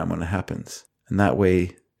pentagram when it happens. And that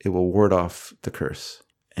way it will ward off the curse.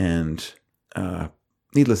 And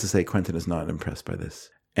needless to say, Quentin is not impressed by this.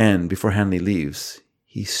 And before Hanley leaves,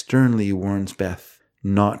 he sternly warns Beth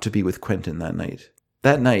not to be with Quentin that night.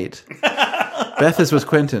 That night, Beth is with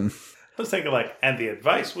Quentin. I was thinking and the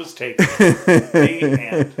advice was taken.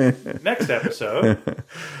 The end. Next episode.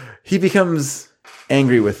 He becomes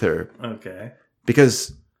angry with her. Okay.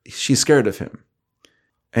 Because she's scared of him.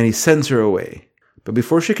 And he sends her away. But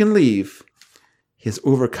before she can leave, he is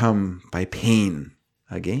overcome by pain.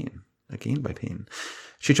 Again by pain.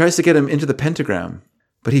 She tries to get him into the pentagram,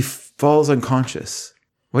 but he falls unconscious.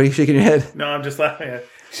 Why are you shaking your head? No, I'm just laughing.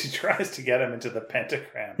 She tries to get him into the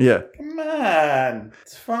pentagram. Yeah. Come on.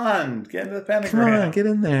 It's fun. Get into the pentagram. Come on, get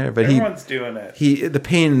in there. But everyone's doing it. The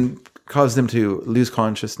pain caused him to lose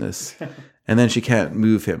consciousness. And then she can't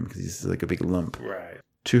move him because he's like a big lump. Right.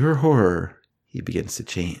 To her horror, he begins to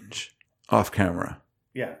change. Off camera.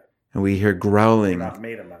 Yeah. And we hear growling not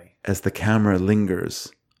made of money as the camera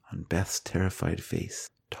lingers on Beth's terrified face.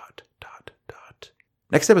 Dot, dot, dot.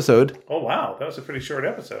 Next episode. Oh, wow. That was a pretty short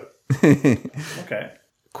episode. Okay.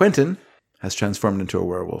 Quentin has transformed into a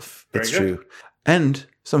werewolf. Very it's good. true. And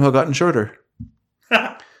somehow gotten shorter.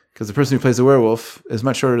 Because the person who plays the werewolf is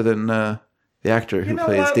much shorter than the actor who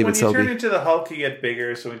plays David Selby. When you turn into the Hulk, you get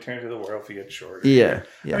bigger. So when you turn into the werewolf, you get shorter. Yeah.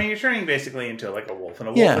 I mean, you're turning basically into like a wolf. And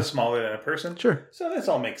a wolf is smaller than a person. Sure. So this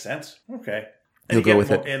all makes sense. Okay. And You'll go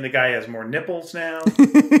with it. And the guy has more nipples now.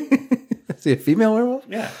 Is he a female werewolf?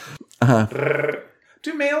 Yeah. Uh-huh.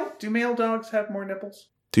 Do male dogs have more nipples?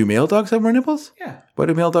 Do male dogs have more nipples? Yeah. Why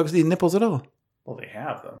do male dogs need nipples at all? Well, they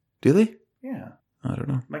have them. Do they? Yeah. I don't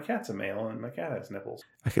know. My cat's a male, and my cat has nipples.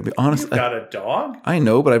 I can be honest. You've got a dog? I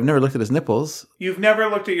know, but I've never looked at his nipples. You've never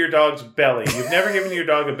looked at your dog's belly. You've never given your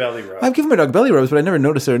dog a belly rub. I've given my dog belly rubs, but I never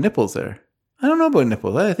noticed there are nipples there. I don't know about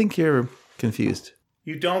nipples. I think you're confused.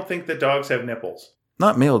 You don't think that dogs have nipples?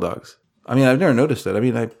 Not male dogs. I mean, I've never noticed it. I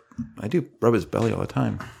mean, I do rub his belly all the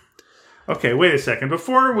time. Okay, wait a second.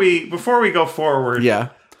 Before we go forward, yeah,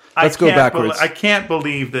 let's go backwards. I can't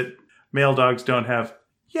believe that male dogs don't have.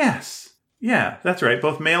 Yes, yeah, that's right.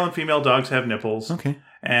 Both male and female dogs have nipples. Okay,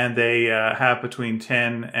 and they have between 8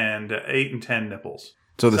 and 10 nipples.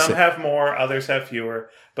 So some have more, others have fewer,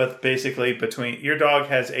 but basically your dog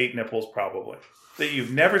has 8 nipples probably that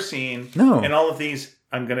you've never seen. No, and all of these,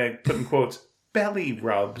 I'm going to put in quotes, belly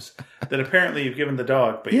rubs that apparently you've given the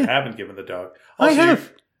dog, but you haven't given the dog. Also, I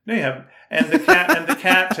have. No, you haven't. And the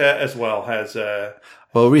cat as well has.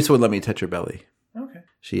 Well, Reese won't let me touch her belly. Okay.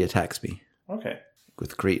 She attacks me. Okay.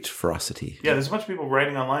 With great ferocity. Yeah, there's a bunch of people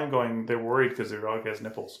writing online going they're worried because their dog has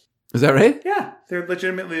nipples. Is that right? Yeah, they're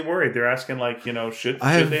legitimately worried. They're asking should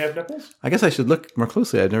they have nipples? I guess I should look more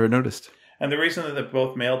closely. I've never noticed. And the reason that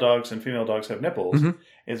both male dogs and female dogs have nipples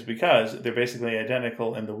is because they're basically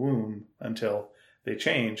identical in the womb until they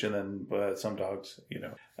change, and then some dogs,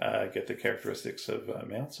 get the characteristics of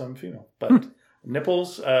male, some female. But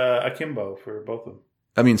nipples akimbo for both of them.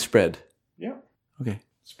 I mean, spread. Yeah. Okay.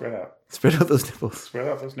 Spread out. Spread out those nipples. Spread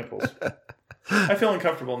out those nipples. I feel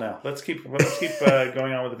uncomfortable now. Let's keep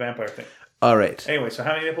going on with the vampire thing. All right. Anyway, so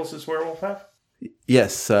how many nipples does werewolf have?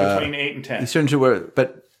 Yes. Between 8 and 10. He's turned to where,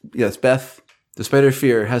 but yes, Beth, despite her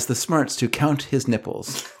fear, has the smarts to count his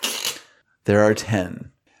nipples. There are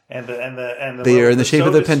 10. And the They are in the shape so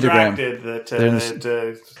of the pentagram. That,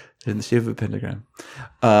 They're in the shape of a pentagram.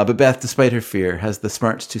 But Beth, despite her fear, has the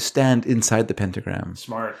smarts to stand inside the pentagram.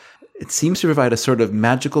 Smart. It seems to provide a sort of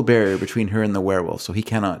magical barrier between her and the werewolf, so it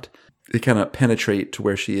cannot penetrate to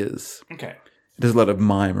where she is. Okay. There's a lot of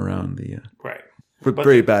mime around the Right.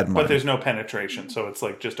 very bad mime. But there's no penetration, so it's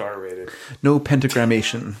like just R-rated. No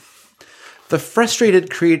pentagrammation. The frustrated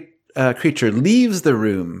creature leaves the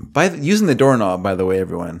room using the doorknob. By the way,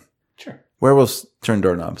 everyone. Sure. Werewolves turn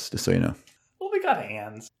doorknobs, just so you know. Well, they got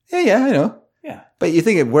hands. Yeah, I know. Yeah. But you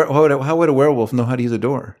think how would a werewolf know how to use a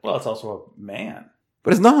door? Well, it's also a man.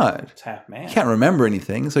 But it's not. It's half man. He can't remember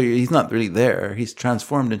anything, so he's not really there. He's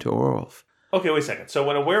transformed into a werewolf. Okay, wait a second. So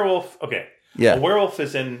when a werewolf, Yeah. a werewolf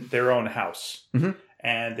is in their own house, Mhm.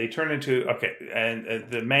 and they turn into and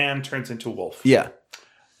the man turns into wolf. Yeah.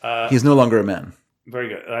 He's no longer a man. Very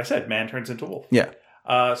good. I said man turns into wolf. Yeah.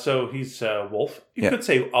 So he's a wolf. You Yeah. could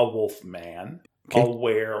say a wolf man, Okay. a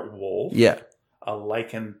werewolf, Yeah. a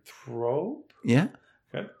lycanthrope. Yeah.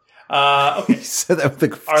 Good. Okay. You said that with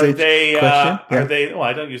a Are they? question? Yeah. Are they? Well,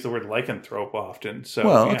 I don't use the word lycanthrope often, so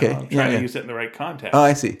Well, you know, okay. I'm trying Yeah. to use it in the right context. Oh,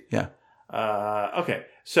 I see. Yeah. Okay.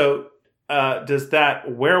 So, does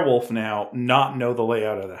that werewolf now not know the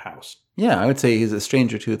layout of the house? Yeah, I would say he's a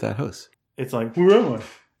stranger to that house. It's like, where am I?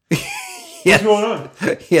 Yes. What's going on?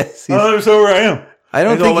 Yes. I don't understand where I am. I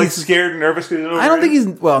don't He's all, think like he's scared and nervous. I don't think he's.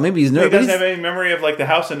 Well, maybe he's He nervous. doesn't have any memory of like the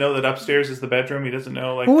house and know that upstairs is the bedroom. He doesn't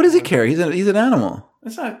know like. Well, what does he care? He's an animal.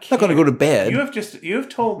 It's not. Not going to go to bed. You have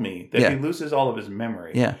told me that Yeah. he loses all of his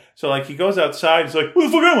memory. Yeah. So like he goes outside. He's like, where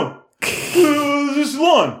the fuck am I? This is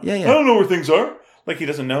lawn. Yeah. I don't know where things are. Like he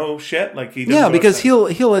doesn't know shit. Like he. Doesn't Yeah, go because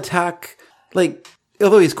outside. he'll attack. Like,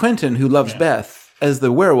 although he's Quentin who loves Beth, as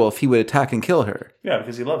the werewolf, he would attack and kill her. Yeah,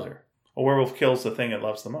 because he loves her. A werewolf kills the thing it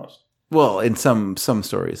loves the most. Well, in some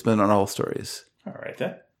stories, but not all stories. All right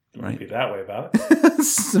then. You Right. might be that way about it. I'm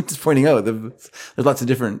just pointing out there's lots of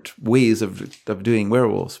different ways of doing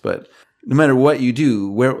werewolves, but no matter what you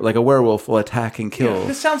do, like a werewolf will attack and kill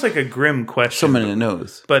This sounds like a grim question. someone in the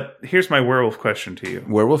nose. But here's my werewolf question to you.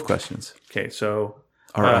 Werewolf questions Okay, so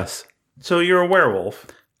are us. so you're a werewolf.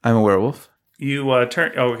 I'm a werewolf. You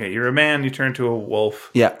turn. Oh, okay, you're a man. You turn to a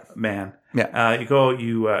wolf. Yeah. Man. Yeah. You go.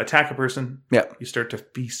 You attack a person. Yeah. You start to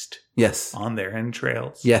feast Yes. on their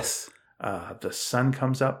entrails. Yes. The sun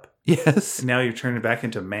comes up. Yes. And now you're turning back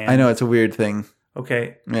into man. I know it's a weird thing.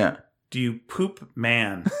 Okay. Yeah. Do you poop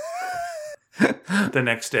man the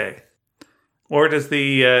next day, or does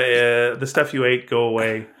the stuff you ate go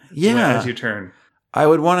away? Yeah. As you turn. I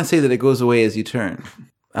would want to say that it goes away as you turn.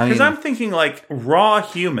 I Because mean, I'm thinking like raw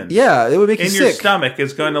human. yeah, it would make you In your sick. stomach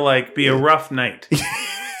is going to like be a rough night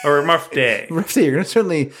or a rough day. You're going to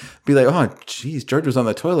certainly be like, oh, geez, George was on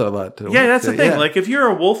the toilet a lot. Yeah, that's the thing. Yeah. Like if you're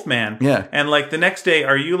a wolf man, Yeah. and like the next day,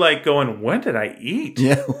 are you like going, when did I eat?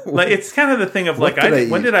 Yeah. Like it's kind of the thing of What like, did I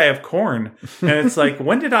when eat? did I have corn? And it's like,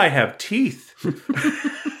 when did I have teeth?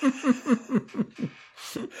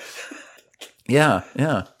 Yeah.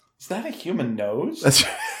 Yeah. Is that a human nose? That's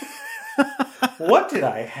What did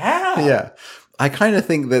I have? yeah. I kind of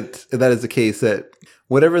think that is the case, that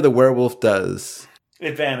whatever the werewolf does,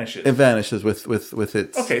 It vanishes. it vanishes with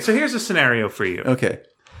its. Okay, so here's a scenario for you. Okay.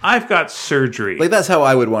 I've got surgery. Like that's how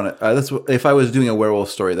I would want it. If I was doing a werewolf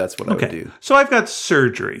story, that's what I would do. So I've got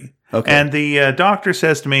surgery. Okay. And the doctor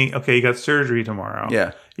says to me, okay, you got surgery tomorrow.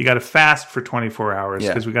 Yeah. You got to fast for 24 hours Yeah.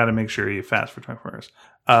 because we got to make sure you fast for 24 hours.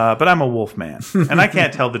 But I'm a wolf man, and I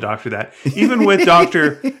can't tell the doctor that. Even with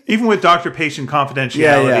doctor-patient confidentiality,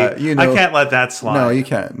 Yeah, you know. I can't let that slide. No, you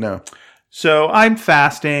can't. No. So I'm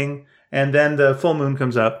fasting, and then the full moon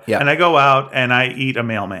comes up, Yeah. and I go out and I eat a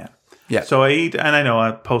mailman. Yeah. So I eat, and I know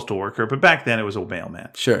a postal worker, but back then it was a mailman.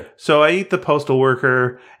 Sure. So I eat the postal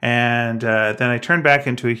worker, and then I turn back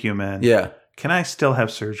into a human. Yeah. Can I still have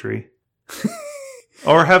surgery?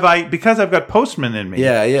 Or have I, because I've got postman in me?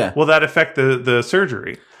 Yeah. Yeah. Will that affect the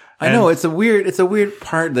surgery? I know it's a weird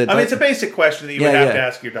part that. I mean, it's a basic question that you would have to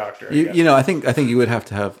ask your doctor. I guess. You know, I think you would have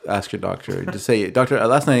to ask your doctor to say, doctor,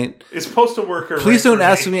 last night. Is postal worker? Please right don't for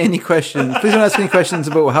ask me any questions. Please don't ask any questions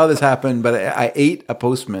about how this happened. But I ate a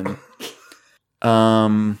postman.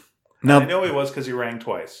 Now I know he was because he rang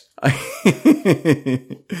twice.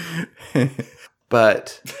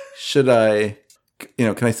 but should I?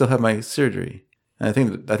 Can I still have my surgery? And I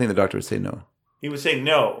think the doctor would say no. He would say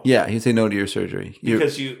no. Yeah, he'd say no to your surgery.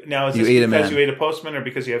 Because you ate a postman or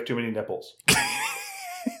because you have too many nipples?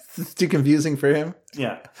 It's too confusing for him.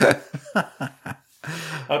 Yeah.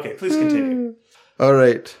 Okay, please continue. All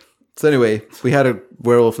right. So anyway, we had a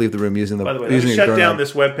werewolf leave the room using the. By the way, let me shut down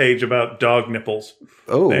this webpage about dog nipples.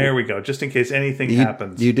 Oh, there we go. Just in case anything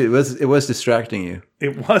happens. You did. It was distracting you.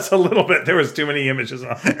 It was a little bit. There was too many images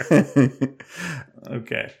on there.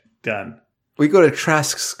 Okay, done. We go to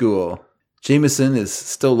Trask School. Jameson is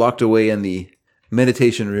still locked away in the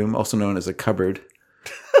meditation room, also known as a cupboard.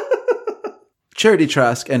 Charity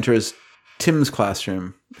Trask enters Tim's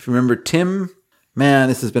classroom. If you remember Tim, man,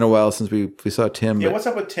 this has been a while since we saw Tim. Yeah, what's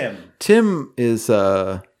up with Tim? Tim is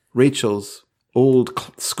Rachel's old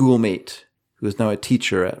schoolmate, who is now a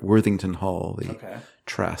teacher at Worthington Hall, the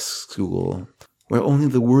Trask School, where only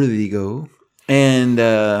the worthy go. And,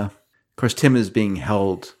 of course, Tim is being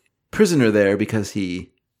held prisoner there because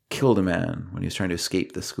he killed a man when he was trying to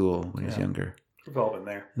escape the school when he was younger. We've all been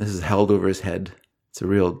there. This is held over his head. It's a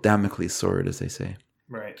real Damocles sword, as they say.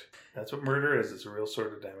 Right. That's what murder is. It's a real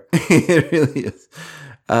sword of Damocles. It really is.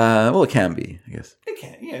 Well, it can be, I guess. It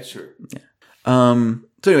can. Yeah, sure. Yeah.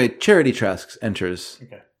 So anyway, Charity Trask enters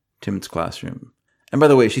Tim's classroom. And by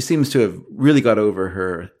the way, she seems to have really got over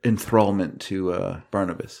her enthrallment to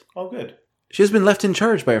Barnabas. Oh, good. She has been left in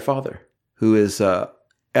charge by her father, who is,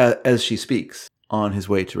 as she speaks, on his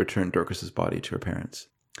way to return Dorcas's body to her parents.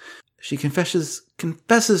 She confesses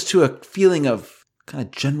to a feeling of kind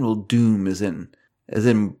of general doom, as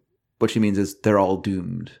in what she means is they're all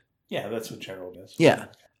doomed. Yeah, that's what general is. Yeah.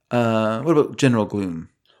 What about General Gloom?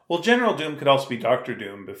 Well, General Doom could also be Dr.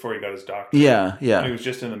 Doom before he got his doctorate. Yeah. When he was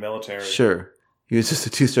just in the military. Sure. He was just a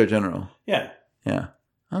 2-star general. Yeah. Yeah.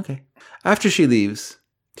 Okay. After she leaves,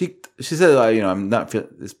 she said, I'm not feeling,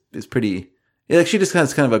 it's pretty, like she just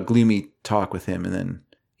has kind of a gloomy talk with him, and then,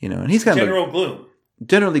 and he's kind General Gloom.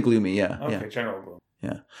 Generally gloomy, yeah. Okay, yeah. General Gloom.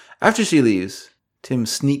 Yeah. After she leaves, Tim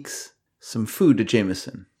sneaks some food to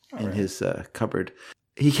Jameson in his cupboard.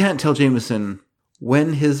 He can't tell Jameson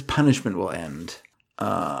when his punishment will end.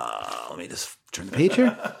 Let me just turn the page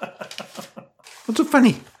here. What's so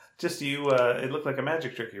funny? Just you, it looked like a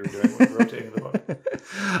magic trick you were doing when you were rotating the book.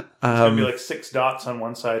 It's going to be like 6 dots on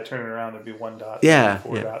one side, turn it around, there'd be 1 dot.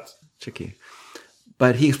 4 dots. Tricky.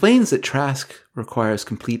 But he explains that Trask requires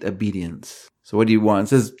complete obedience. So what do you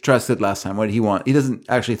want? As Trask said last time, what did he want? He doesn't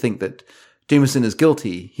actually think that Jameson is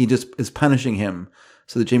guilty. He just is punishing him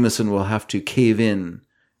so that Jameson will have to cave in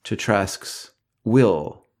to Trask's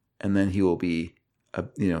will, and then he will be,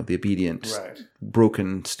 the obedient,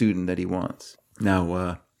 broken student that he wants.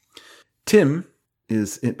 Now, Tim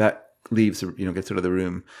leaves, gets out of the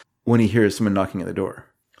room when he hears someone knocking at the door.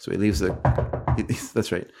 So he leaves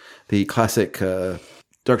that's right, the classic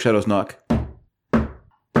Dark Shadows knock.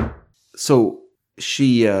 So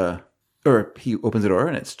he opens the door,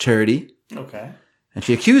 and it's Charity. Okay. And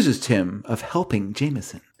she accuses Tim of helping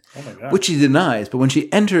Jameson. Oh my God. Which he denies, but when she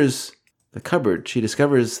enters the cupboard, she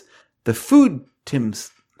discovers the food Tim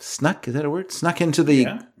snuck into the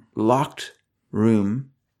locked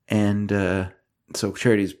room. And so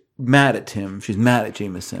Charity's mad at Tim. She's mad at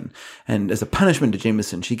Jameson. And as a punishment to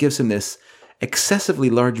Jameson, she gives him this excessively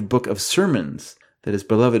large book of sermons that is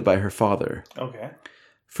beloved by her father. Okay.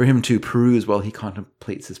 For him to peruse while he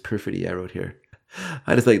contemplates his perfidy, I wrote here.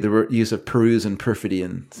 I just like the use of peruse and perfidy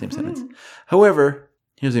in the same sentence. However,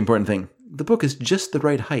 here's the important thing. The book is just the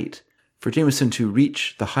right height for Jameson to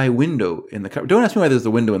reach the high window in the cupboard. Don't ask me why there's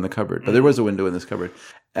a window in the cupboard, but there was a window in this cupboard.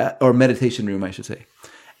 Or meditation room, I should say.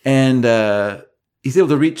 And he's able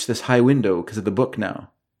to reach this high window because of the book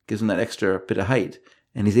now. Gives him that extra bit of height.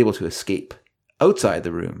 And he's able to escape. Outside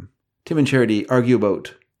the room, Tim and Charity argue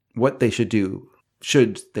about what they should do.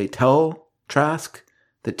 Should they tell Trask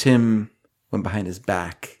that Tim went behind his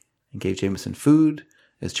back and gave Jameson food,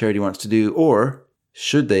 as Charity wants to do, or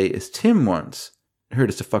should they, as Tim wants, her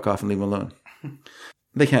just to fuck off and leave him alone?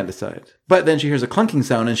 They can't decide. But then she hears a clunking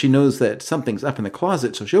sound, and she knows that something's up in the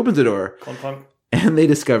closet, so she opens the door, Clunk, clunk. And they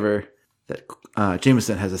discover that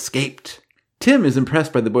Jameson has escaped. Tim is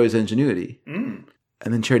impressed by the boy's ingenuity. And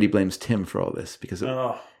then Charity blames Tim for all this, because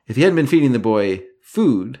if he hadn't been feeding the boy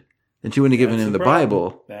food, then she wouldn't have given him the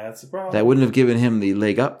Bible. That's the problem. That wouldn't have given him the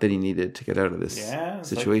leg up that he needed to get out of this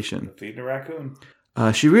situation. Like feeding a raccoon.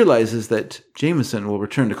 She realizes that Jameson will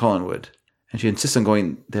return to Collinwood, and she insists on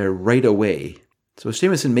going there right away. So as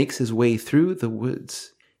Jameson makes his way through the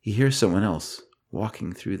woods, he hears someone else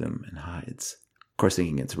walking through them and hides. Of course,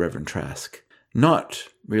 thinking it's Reverend Trask, not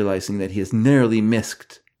realizing that he has narrowly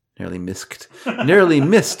missed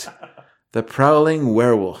the prowling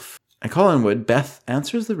werewolf. At Collinwood, Beth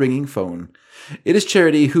answers the ringing phone. It is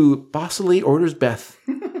Charity who bossily orders Beth,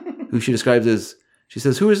 who she describes as, she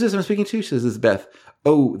says, "Who is this I'm speaking to?" She says, "It's Beth."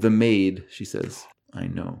 "Oh, the maid," she says. I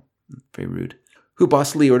know. Very rude. Who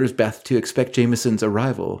bossily orders Beth to expect Jameson's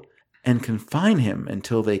arrival and confine him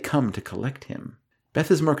until they come to collect him. Beth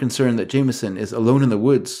is more concerned that Jameson is alone in the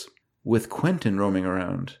woods with Quentin roaming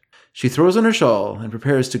around. She throws on her shawl and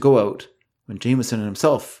prepares to go out when Jameson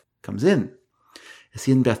himself comes in. As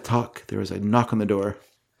he and Beth talk, there is a knock on the door.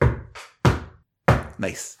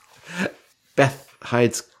 Nice. Beth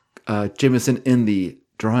hides Jameson in the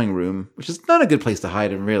drawing room, which is not a good place to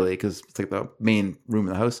hide him, really, because it's like the main room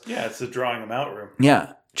in the house. Yeah, it's the drawing him out room.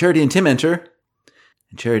 Yeah. Charity and Tim enter,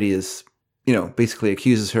 and Charity is, basically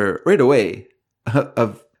accuses her right away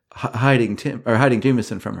of hiding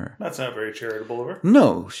Jameson from her. That's not very charitable of her.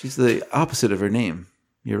 No, she's the opposite of her name.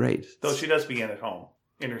 You're right. Though she does begin at home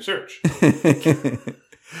in her search.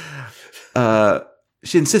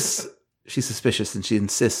 She insists, she's suspicious, and she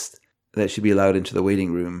insists that she be allowed into the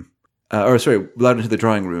waiting room. Allowed into the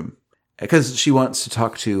drawing room. Because she wants to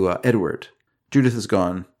talk to Edward. Judith is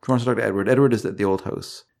gone. She wants to talk to Edward. Edward is at the old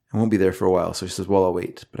house and won't be there for a while. So she says, well, I'll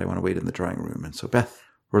wait, but I want to wait in the drawing room. And so Beth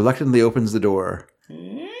reluctantly opens the door.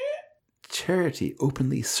 Charity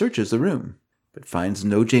openly searches the room, but finds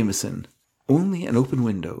no Jameson. Only an open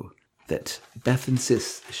window that Beth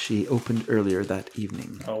insists she opened earlier that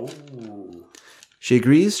evening. Oh. She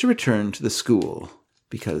agrees to return to the school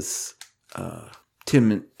because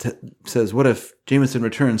Tim says, what if Jameson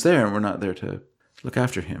returns there and we're not there to look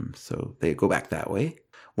after him? So they go back that way.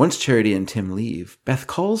 Once Charity and Tim leave, Beth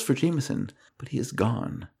calls for Jameson, but he is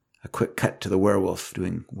gone. A quick cut to the werewolf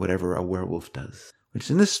doing whatever a werewolf does, which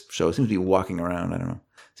in this show seems to be walking around. I don't know.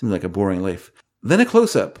 Seems like a boring life. Then a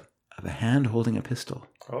close-up of a hand holding a pistol.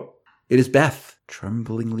 Oh. It is Beth,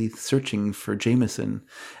 tremblingly searching for Jameson.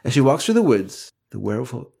 As she walks through the woods, the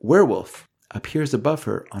werewolf appears above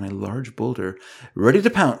her on a large boulder, ready to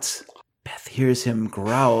pounce. Beth hears him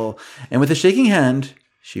growl, and with a shaking hand,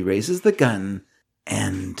 she raises the gun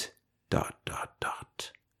and ...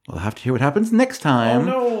 We'll have to hear what happens next time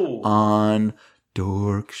on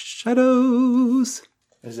Dork Shadows.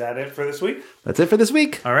 Is that it for this week? That's it for this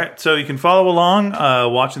week. All right. So you can follow along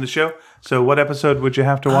watching the show. So what episode would you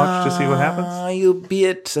have to watch to see what happens? You'll be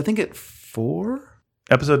at 4?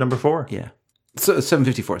 Episode number 4. Yeah. So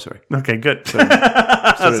 754, sorry. Okay, good.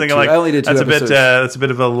 I was thinking I only did 2 that's episodes. That's a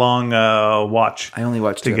bit of a long watch. I only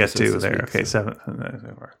watched 2 to get episodes to this there. week, Okay, so.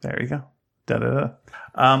 7. There you go. Da-da-da.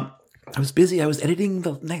 I was busy. I was editing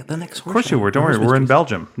the next Of course you were. Don't worry. We're in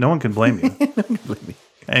Belgium. No one can blame you. No one can blame me.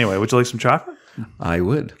 Anyway, would you like some chocolate? I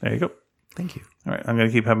would. There you go. Thank you. All right. I'm going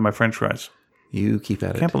to keep having my French fries. You keep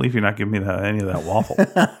at it. I can't believe you're not giving me any of that waffle.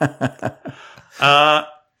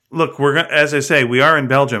 Look, as I say, we are in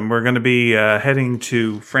Belgium. We're going to be heading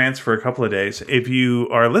to France for a couple of days. If you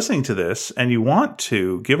are listening to this and you want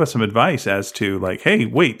to give us some advice as to like, hey,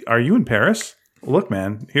 wait, are you in Paris? Look,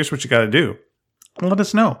 man, here's what you got to do. Let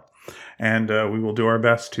us know. And we will do our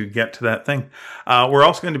best to get to that thing. We're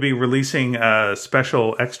also going to be releasing a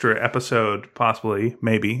special extra episode, possibly,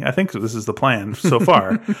 maybe. I think this is the plan so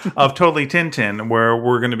far, of Totally Tintin, where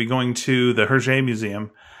we're going to be going to the Hergé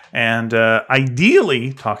Museum and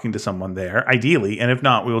ideally talking to someone there, ideally. And if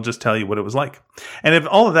not, we will just tell you what it was like. And if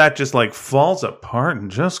all of that just like falls apart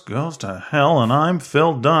and just goes to hell and I'm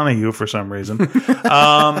Phil Donahue for some reason,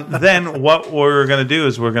 then what we're going to do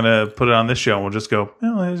is we're going to put it on this show and we'll just go,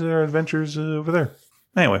 well, here's our adventures over there.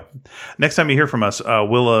 Anyway, next time you hear from us,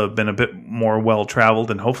 we'll have been a bit more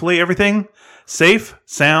well-traveled and hopefully everything safe,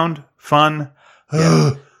 sound, fun.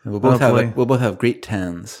 Yeah. We'll both have great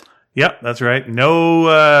tans. Yep, that's right.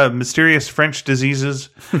 No mysterious French diseases.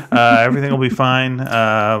 Everything will be fine.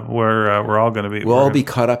 We're all going to be. We'll all be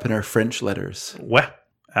caught up in our French letters. Ouais,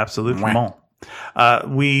 absolument.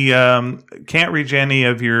 We can't reach any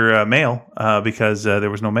of your mail because there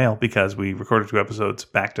was no mail because we recorded 2 episodes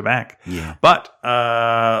back to back. Yeah. But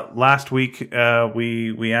last week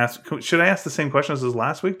we asked. Should I ask the same questions as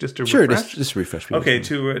last week just to refresh? Just refresh. Okay,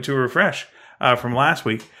 to refresh from last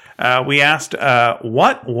week. We asked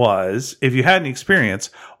what was, if you had any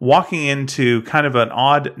experience, walking into kind of an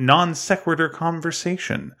odd non sequitur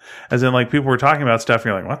conversation. As in, like, people were talking about stuff, and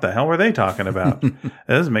you're like, what the hell were they talking about?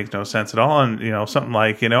 This makes no sense at all. And, something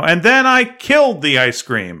like, and then I killed the ice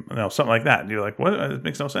cream. Something like that. And you're like, what? It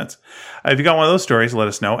makes no sense. If you got one of those stories, let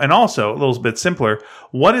us know. And also, a little bit simpler,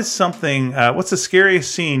 what is something, what's the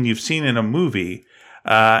scariest scene you've seen in a movie?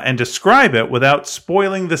 And describe it without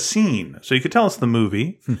spoiling the scene. So you could tell us the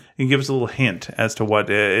movie. You can give us a little hint as to what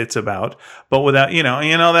it's about, but without,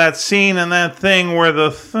 that scene and that thing where the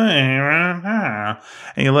thing, and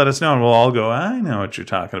you let us know and we'll all go, I know what you're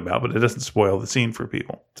talking about, but it doesn't spoil the scene for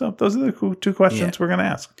people. So those are the 2 questions we're going to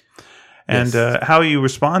ask. And how you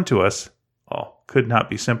respond to us, could not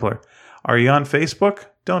be simpler. Are you on Facebook?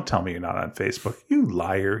 Don't tell me you're not on Facebook. You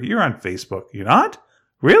liar. You're on Facebook. You're not?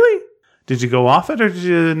 Really? Did you go off it or did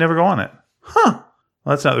you never go on it? Huh.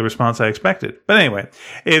 Well, that's not the response I expected. But anyway,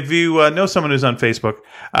 if you know someone who's on Facebook,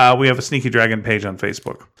 we have a Sneaky Dragon page on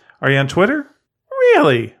Facebook. Are you on Twitter?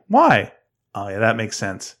 Really? Why? Oh, yeah, that makes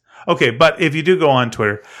sense. Okay, but if you do go on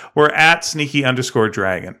Twitter, we're at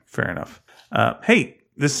Sneaky_Dragon. Fair enough. Hey,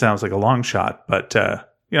 this sounds like a long shot, but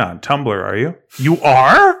you're not on Tumblr, are you? You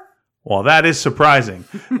are? Well, that is surprising.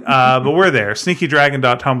 But we're there,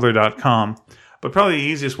 sneakydragon.tumblr.com. But probably the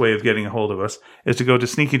easiest way of getting a hold of us is to go to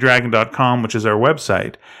sneakydragon.com, which is our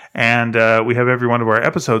website. And we have every one of our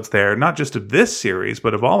episodes there, not just of this series,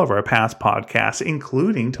 but of all of our past podcasts,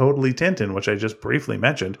 including Totally Tintin, which I just briefly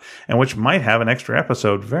mentioned, and which might have an extra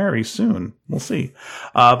episode very soon. We'll see.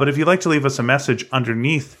 But if you'd like to leave us a message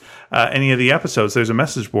underneath any of the episodes, there's a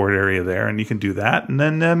message board area there, and you can do that. And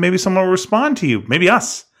then maybe someone will respond to you. Maybe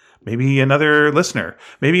us. Maybe another listener.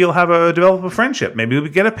 Maybe you'll develop a friendship. Maybe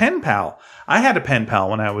we'll get a pen pal. I had a pen pal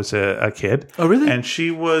when I was a kid. Oh, really? And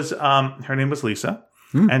she was, her name was Lisa,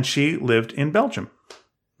 and she lived in Belgium.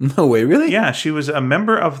 No way, really? Yeah, she was a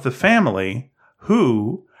member of the family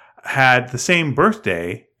who had the same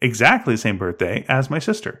birthday, exactly the same birthday as my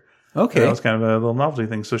sister. Okay. So that was kind of a little novelty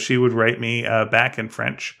thing. So she would write me back in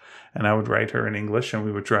French, and I would write her in English, and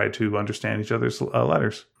we would try to understand each other's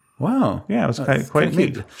letters. Wow. Yeah, it was quite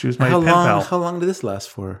neat. Cute. She was my pen pal. How long did this last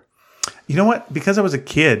for? You know what? Because I was a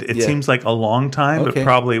kid, it seems like a long time, but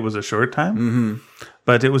probably it was a short time. Mm-hmm.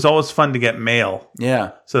 But it was always fun to get mail.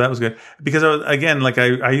 Yeah. So that was good. Because,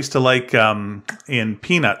 I used to like in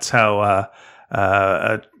Peanuts how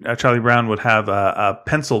Charlie Brown would have a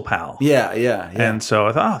pencil pal. Yeah. And so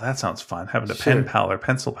I thought, that sounds fun, having a pen pal or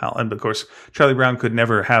pencil pal. And, of course, Charlie Brown could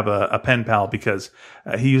never have a pen pal because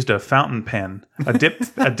he used a fountain pen, a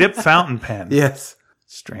dip fountain pen. Yes.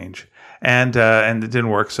 Strange. And it didn't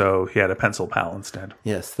work, so he had a pencil pal instead.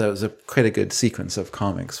 Yes, that was quite a good sequence of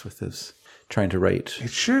comics with his trying to write.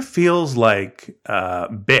 It sure feels like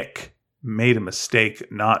Bic made a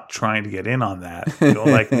mistake not trying to get in on that.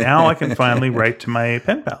 Like now I can finally write to my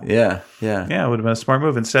pen pal. Yeah. Yeah, it would have been a smart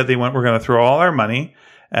move. Instead, they went, we're going to throw all our money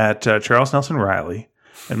at Charles Nelson Riley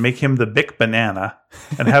and make him the Bic banana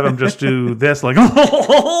and have him just do this like, look at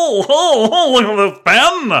this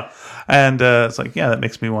pen. And it's like, yeah, that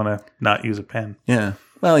makes me want to not use a pen. Yeah.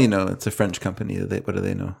 Well, it's a French company. What do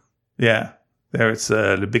they know? Yeah. There it's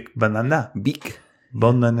Le Bic Banana. Bic.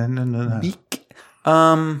 Banana. Bic.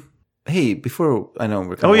 Hey, before I know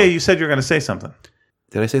we're Oh yeah, you said you were going to say something.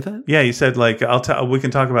 Did I say that? Yeah, you said like we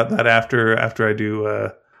can talk about that after I do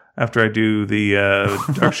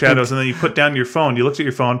the Dark Shadows, and then you put down your phone. You looked at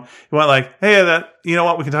your phone. You went like, "Hey, you know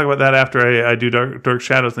what? We can talk about that after I do Dark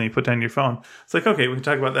Shadows." And then you put down your phone. It's like, okay, we can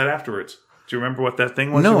talk about that afterwards. Do you remember what that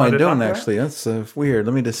thing was? No, I don't actually. That's weird.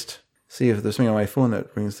 Let me just see if there's something on my phone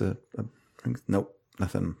that brings the. Nope,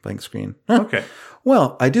 nothing. Blank screen. Huh. Okay.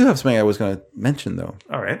 Well, I do have something I was going to mention though.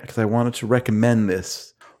 All right. Because I wanted to recommend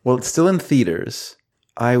this. Well, it's still in theaters.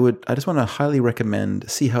 I just want to highly recommend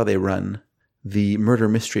See How They Run, the murder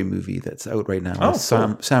mystery movie that's out right now. Oh,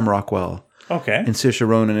 cool. Sam Rockwell. Okay. And Saoirse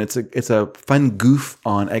Ronan. It's a fun goof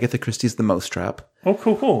on Agatha Christie's The Mousetrap. Oh,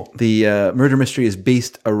 cool. The murder mystery is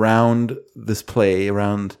based around this play,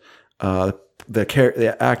 around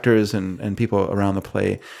the actors and people around the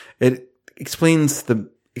play. It explains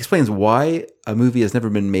why a movie has never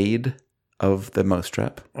been made of The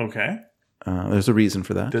Mousetrap. Okay. There's a reason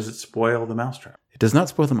for that. Does it spoil The Mousetrap? It does not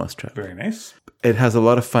spoil The Mousetrap. Very nice. It has a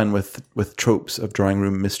lot of fun with tropes of drawing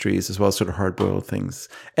room mysteries as well as sort of hard-boiled things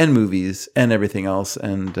and movies and everything else.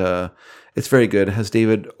 And it's very good. It has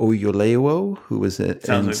David Oyelowo, who was in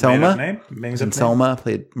like Selma. Made-up name? Selma,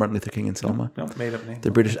 played Martin Luther King in Selma. No, made-up name. The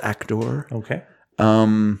British actor. Okay.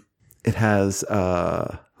 It has,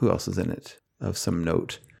 who else is in it of some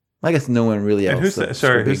note? I guess no one really else.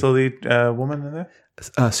 And who's the lead woman in there?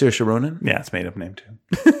 Saoirse Ronan. Yeah, it's made up name too.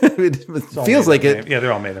 It feels like it. Yeah,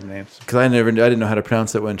 they're all made up names. Because I didn't know how to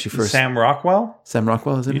pronounce it when she first. Sam Rockwell Is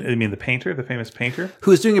in it? You mean the painter, the famous painter?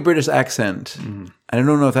 Who is doing a British accent. I don't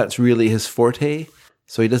know if that's really his forte.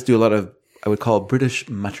 So he does do a lot of, I would call, British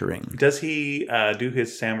muttering. Does he do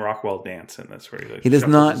his Sam Rockwell dance? And that's where he does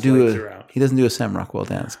not do he doesn't do a Sam Rockwell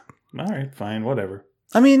dance. All right, fine, whatever.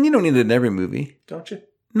 I mean, you don't need it in every movie. Don't you?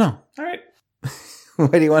 No. All right. Why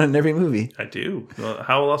do you want it in every movie? I do. Well,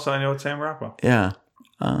 how else do I know it's Sam Rockwell? Yeah.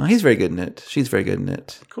 He's very good in it. She's very good in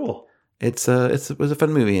it. Cool. It was a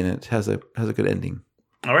fun movie and it has a good ending.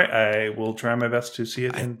 All right. I will try my best to see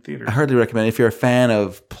it in theaters. I hardly recommend it. If you're a fan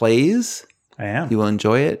of plays, I am. You will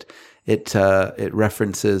enjoy it. It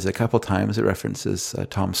references a couple times. It references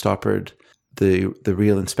Tom Stoppard the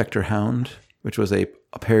real Inspector Hound, which was a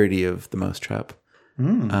parody of The Mousetrap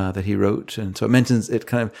that he wrote, and so it mentions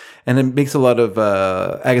it and it makes a lot of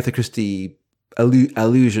Agatha Christie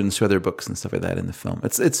allusions to other books and stuff like that in the film.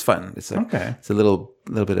 It's fun. It's It's a little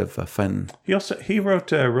bit of fun. He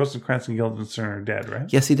wrote Rosencrantz and Guildenstern Are Dead,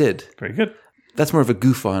 right? Yes, he did. Very good. That's more of a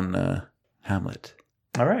goof on Hamlet.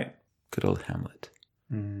 All right. Good old Hamlet.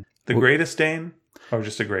 The Greatest Dane, or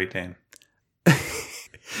just a Great Dane?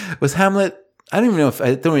 Was Hamlet? I don't even know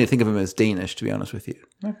I don't really think of him as Danish, to be honest with you.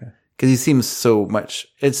 Okay. Because he seems so much.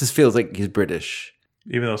 It just feels like he's British.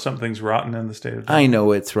 Even though something's rotten in the state of Denmark. I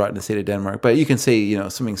know it's rotten in the state of Denmark, but you can say,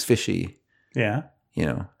 something's fishy. Yeah.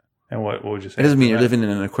 And what would you say? It doesn't mean you're living in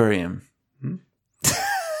an aquarium. Can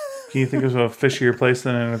you think of a fishier place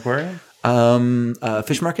than an aquarium?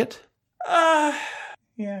 Fish market?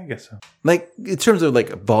 Yeah, I guess so. Like, in terms of like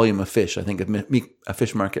volume of fish, I think of a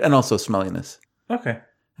fish market, and also smelliness. Okay.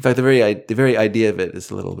 In fact, the very idea of it is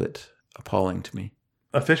a little bit appalling to me.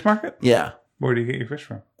 A fish market? Yeah. Where do you get your fish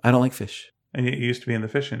from? I don't like fish. And you used to be in the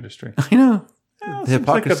fish industry. I know. Well, the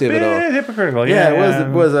hypocrisy of it all. Hypocritical. Yeah,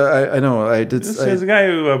 it was. I know. I did. This is a guy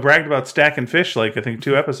who bragged about stacking fish, I think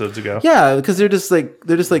 2 episodes ago. Yeah, because they're just like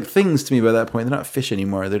things to me by that point. They're not fish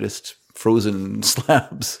anymore. They're just frozen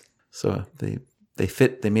slabs. So they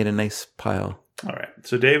fit. They made a nice pile. All right.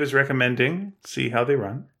 So Dave is recommending See How They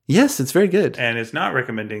Run. Yes, it's very good. And is not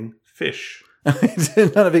recommending Fish.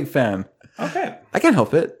 I'm not a big fan. Okay. I can't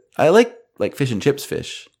help it. I like fish and chips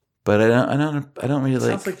fish, but I don't really like.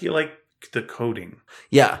 Sounds like you like the coating.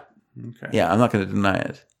 Yeah. Okay. Yeah, I'm not going to deny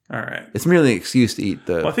it. All right. It's merely an excuse to eat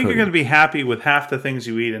the. Well, I think you're going to be happy with half the things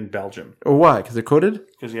you eat in Belgium. Or why? Because they're coated?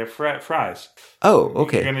 Because you have fries. Oh,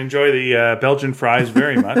 okay. You're going to enjoy the Belgian fries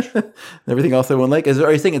very much. Everything else I won't like.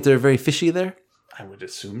 Are you thinking they're very fishy there? I would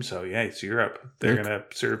assume so. Yeah, it's Europe. They're going to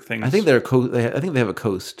serve things. I think I think they have a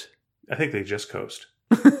coast. I think they just coast.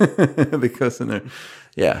 They coast in there.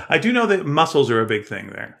 Yeah. I do know that mussels are a big thing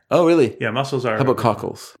there. Oh, really? Yeah, mussels are. How about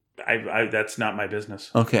cockles? I that's not my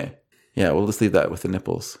business. Okay. Yeah, we'll just leave that with the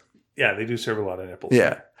nipples. Yeah, they do serve a lot of nipples.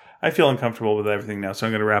 Yeah. I feel uncomfortable with everything now, so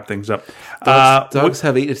I'm going to wrap things up. Dogs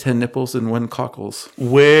have 8 to 10 nipples and 1 cockles.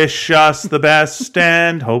 Wish us the best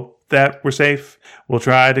and hope that we're safe. We'll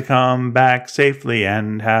try to come back safely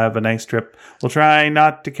and have a nice trip. We'll try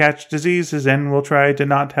not to catch diseases and we'll try to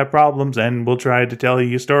not have problems and we'll try to tell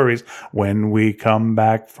you stories when we come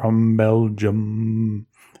back from Belgium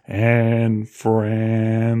and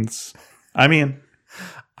France. I'm Ian.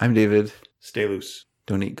 I'm David. Stay loose.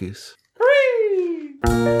 Don't eat goose. Hooray!